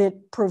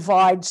that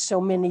provide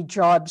so many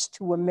jobs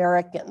to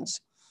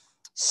Americans.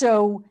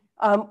 So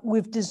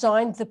we've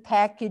designed the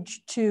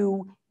package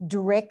to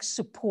direct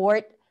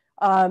support,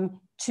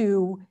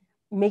 to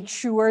make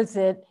sure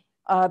that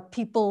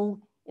people,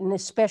 and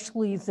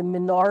especially the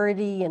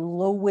minority and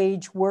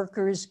low-wage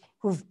workers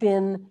who've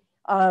been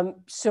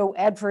so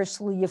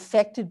adversely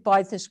affected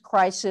by this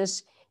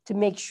crisis, to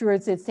make sure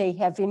that they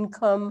have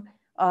income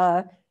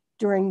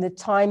during the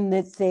time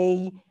that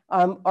they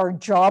are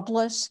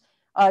jobless,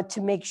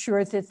 to make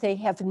sure that they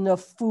have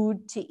enough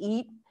food to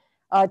eat,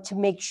 to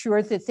make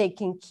sure that they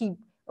can keep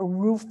a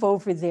roof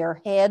over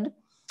their head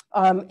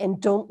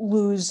and don't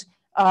lose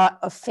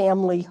a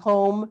family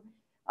home,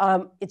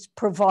 It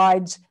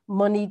provides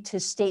money to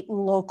state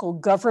and local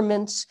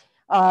governments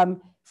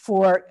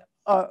for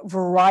a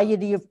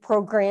variety of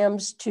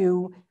programs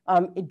to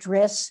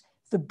address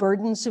the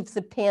burdens of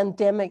the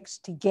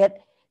pandemics, to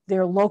get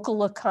their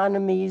local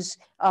economies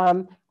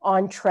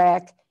on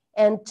track,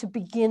 and to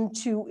begin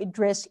to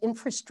address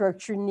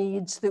infrastructure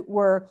needs that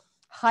were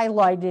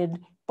highlighted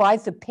by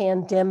the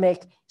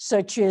pandemic,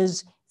 such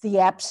as the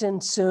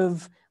absence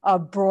of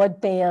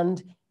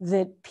broadband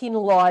that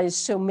penalized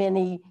so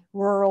many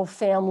rural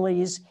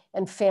families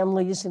and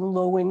families in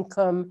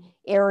low-income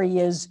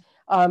areas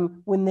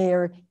when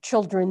their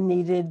children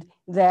needed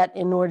that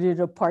in order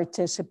to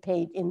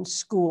participate in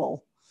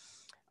school.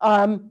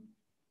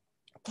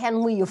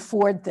 Can we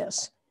afford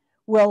this?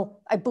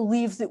 Well, I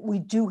believe that we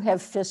do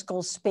have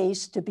fiscal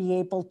space to be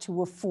able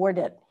to afford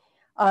it,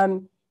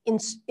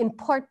 in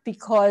part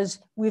because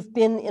we've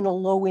been in a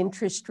low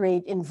interest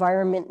rate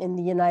environment in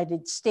the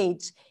United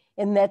States,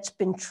 and that's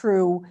been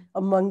true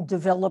among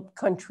developed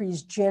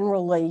countries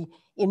generally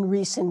in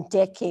recent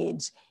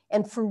decades,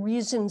 and for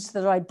reasons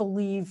that I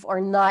believe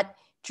are not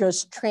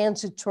just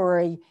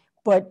transitory,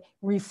 but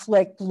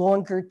reflect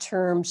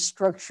longer-term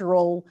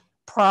structural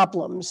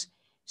problems.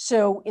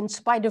 So in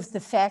spite of the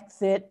fact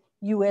that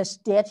US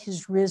debt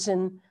has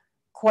risen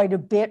quite a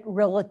bit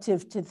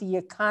relative to the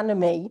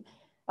economy,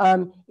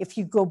 if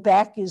you go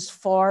back as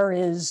far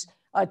as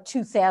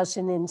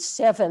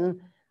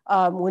 2007,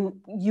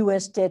 when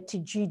US debt to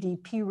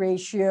GDP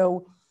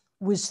ratio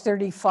was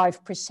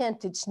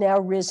 35%, it's now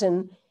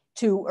risen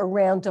to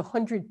around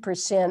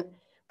 100%.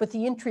 But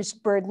the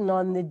interest burden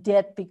on the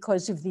debt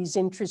because of these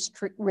interest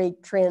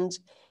rate trends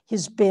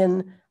has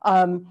been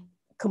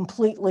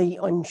completely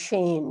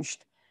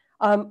unchanged.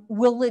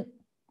 Will it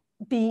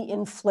be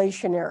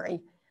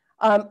inflationary?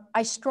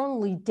 I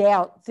strongly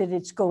doubt that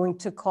it's going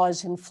to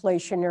cause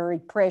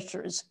inflationary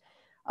pressures.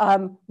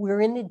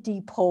 We're in a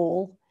deep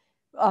hole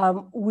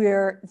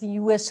where the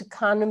US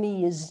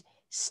economy is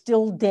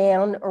still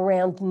down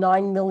around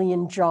 9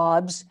 million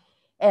jobs.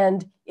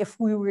 And if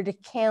we were to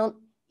count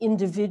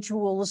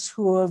individuals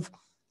who have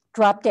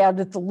dropped out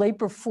of the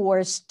labor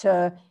force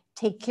to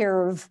take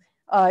care of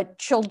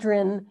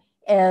children,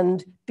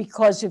 and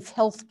because of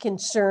health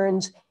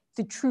concerns,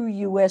 the true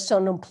US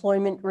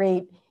unemployment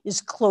rate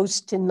is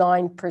close to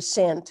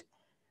 9%.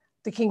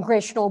 The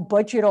Congressional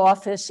Budget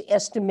Office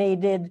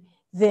estimated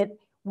that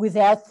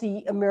without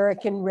the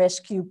American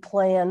Rescue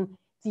Plan,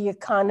 the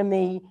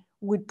economy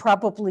would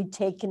probably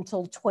take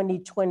until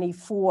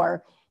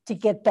 2024 to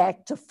get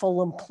back to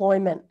full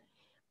employment.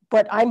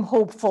 But I'm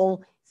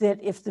hopeful that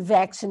if the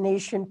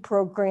vaccination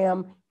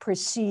program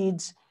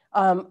proceeds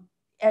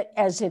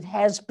as it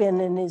has been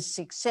and is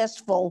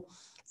successful,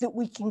 that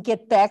we can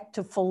get back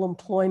to full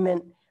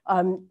employment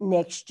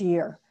next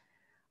year.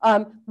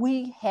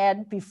 We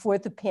had, before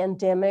the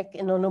pandemic,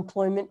 an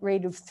unemployment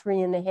rate of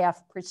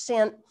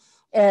 3.5%.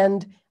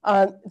 And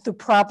the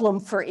problem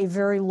for a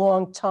very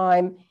long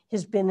time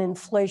has been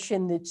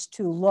inflation that's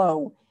too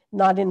low,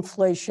 not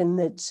inflation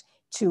that's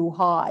too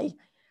high.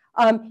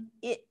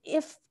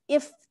 If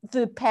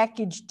the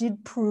package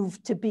did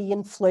prove to be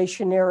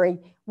inflationary,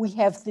 we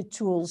have the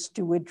tools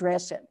to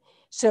address it.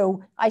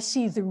 So I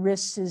see the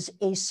risks as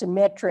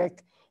asymmetric,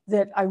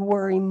 that I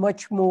worry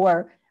much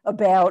more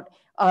about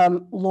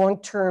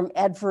long-term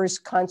adverse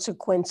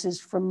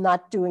consequences from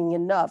not doing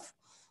enough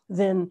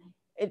than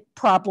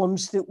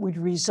problems that would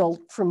result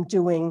from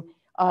doing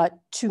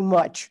too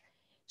much.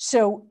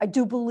 So I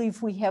do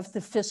believe we have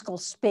the fiscal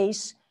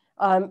space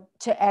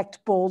to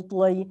act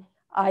boldly.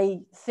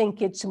 I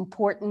think it's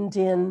important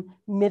in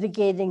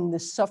mitigating the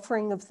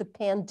suffering of the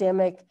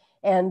pandemic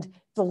and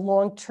the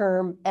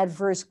long-term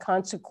adverse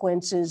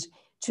consequences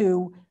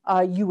to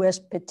US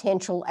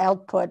potential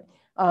output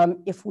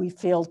if we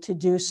fail to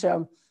do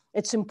so.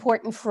 It's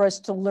important for us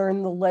to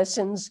learn the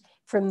lessons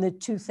from the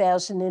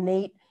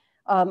 2008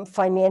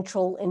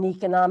 financial and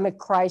economic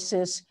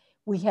crisis.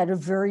 We had a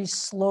very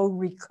slow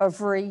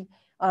recovery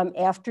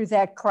after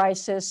that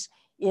crisis.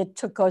 It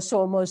took us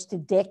almost a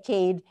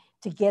decade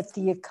to get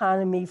the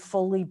economy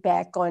fully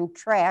back on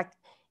track.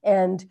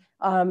 And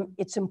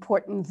it's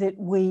important that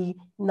we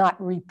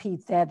not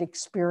repeat that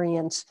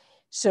experience.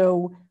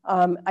 So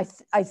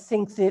I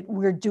think that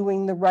we're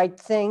doing the right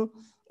thing.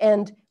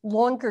 And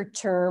longer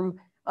term,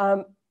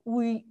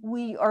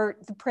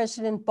 the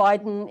President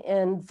Biden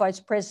and Vice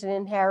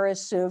President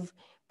Harris have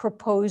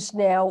proposed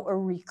now a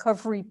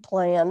recovery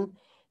plan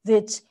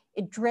that's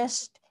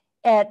addressed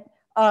at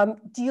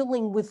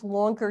dealing with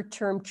longer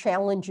term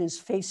challenges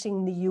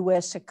facing the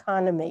US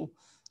economy.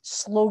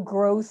 Slow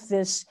growth,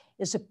 this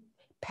is a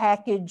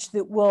package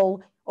that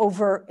will,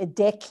 over a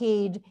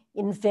decade,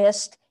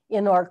 invest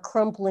in our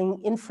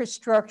crumbling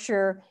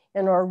infrastructure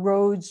and our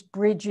roads,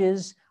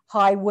 bridges,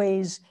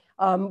 highways,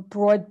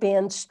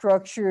 broadband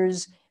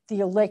structures,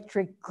 the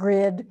electric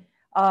grid,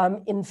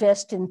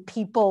 invest in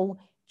people,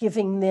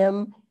 giving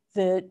them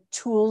the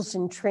tools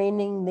and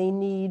training they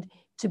need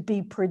to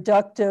be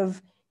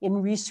productive in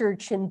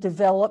research and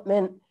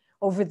development.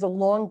 Over the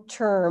long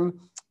term,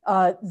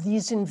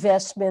 these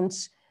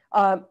investments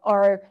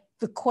are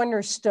the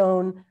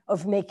cornerstone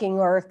of making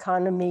our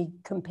economy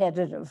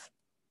competitive.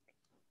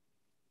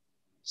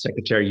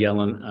 Secretary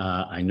Yellen,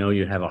 I know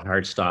you have a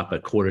hard stop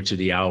at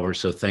 1:45,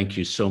 so thank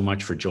you so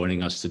much for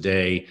joining us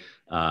today,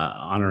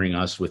 honoring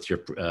us with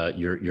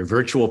your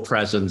virtual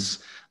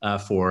presence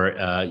for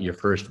your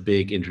first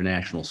big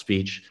international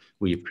speech.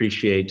 We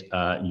appreciate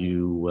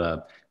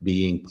you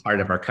being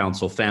part of our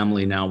council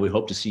family now. We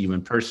hope to see you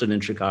in person in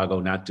Chicago,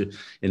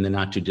 in the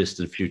not too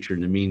distant future.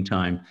 In the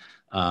meantime,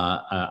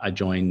 I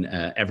join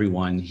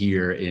everyone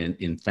here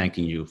in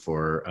thanking you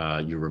for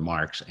your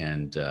remarks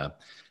and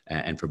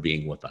for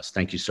being with us.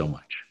 Thank you so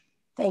much.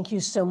 Thank you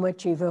so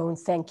much, Ivo, and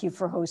thank you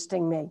for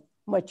hosting me.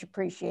 Much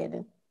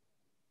appreciated.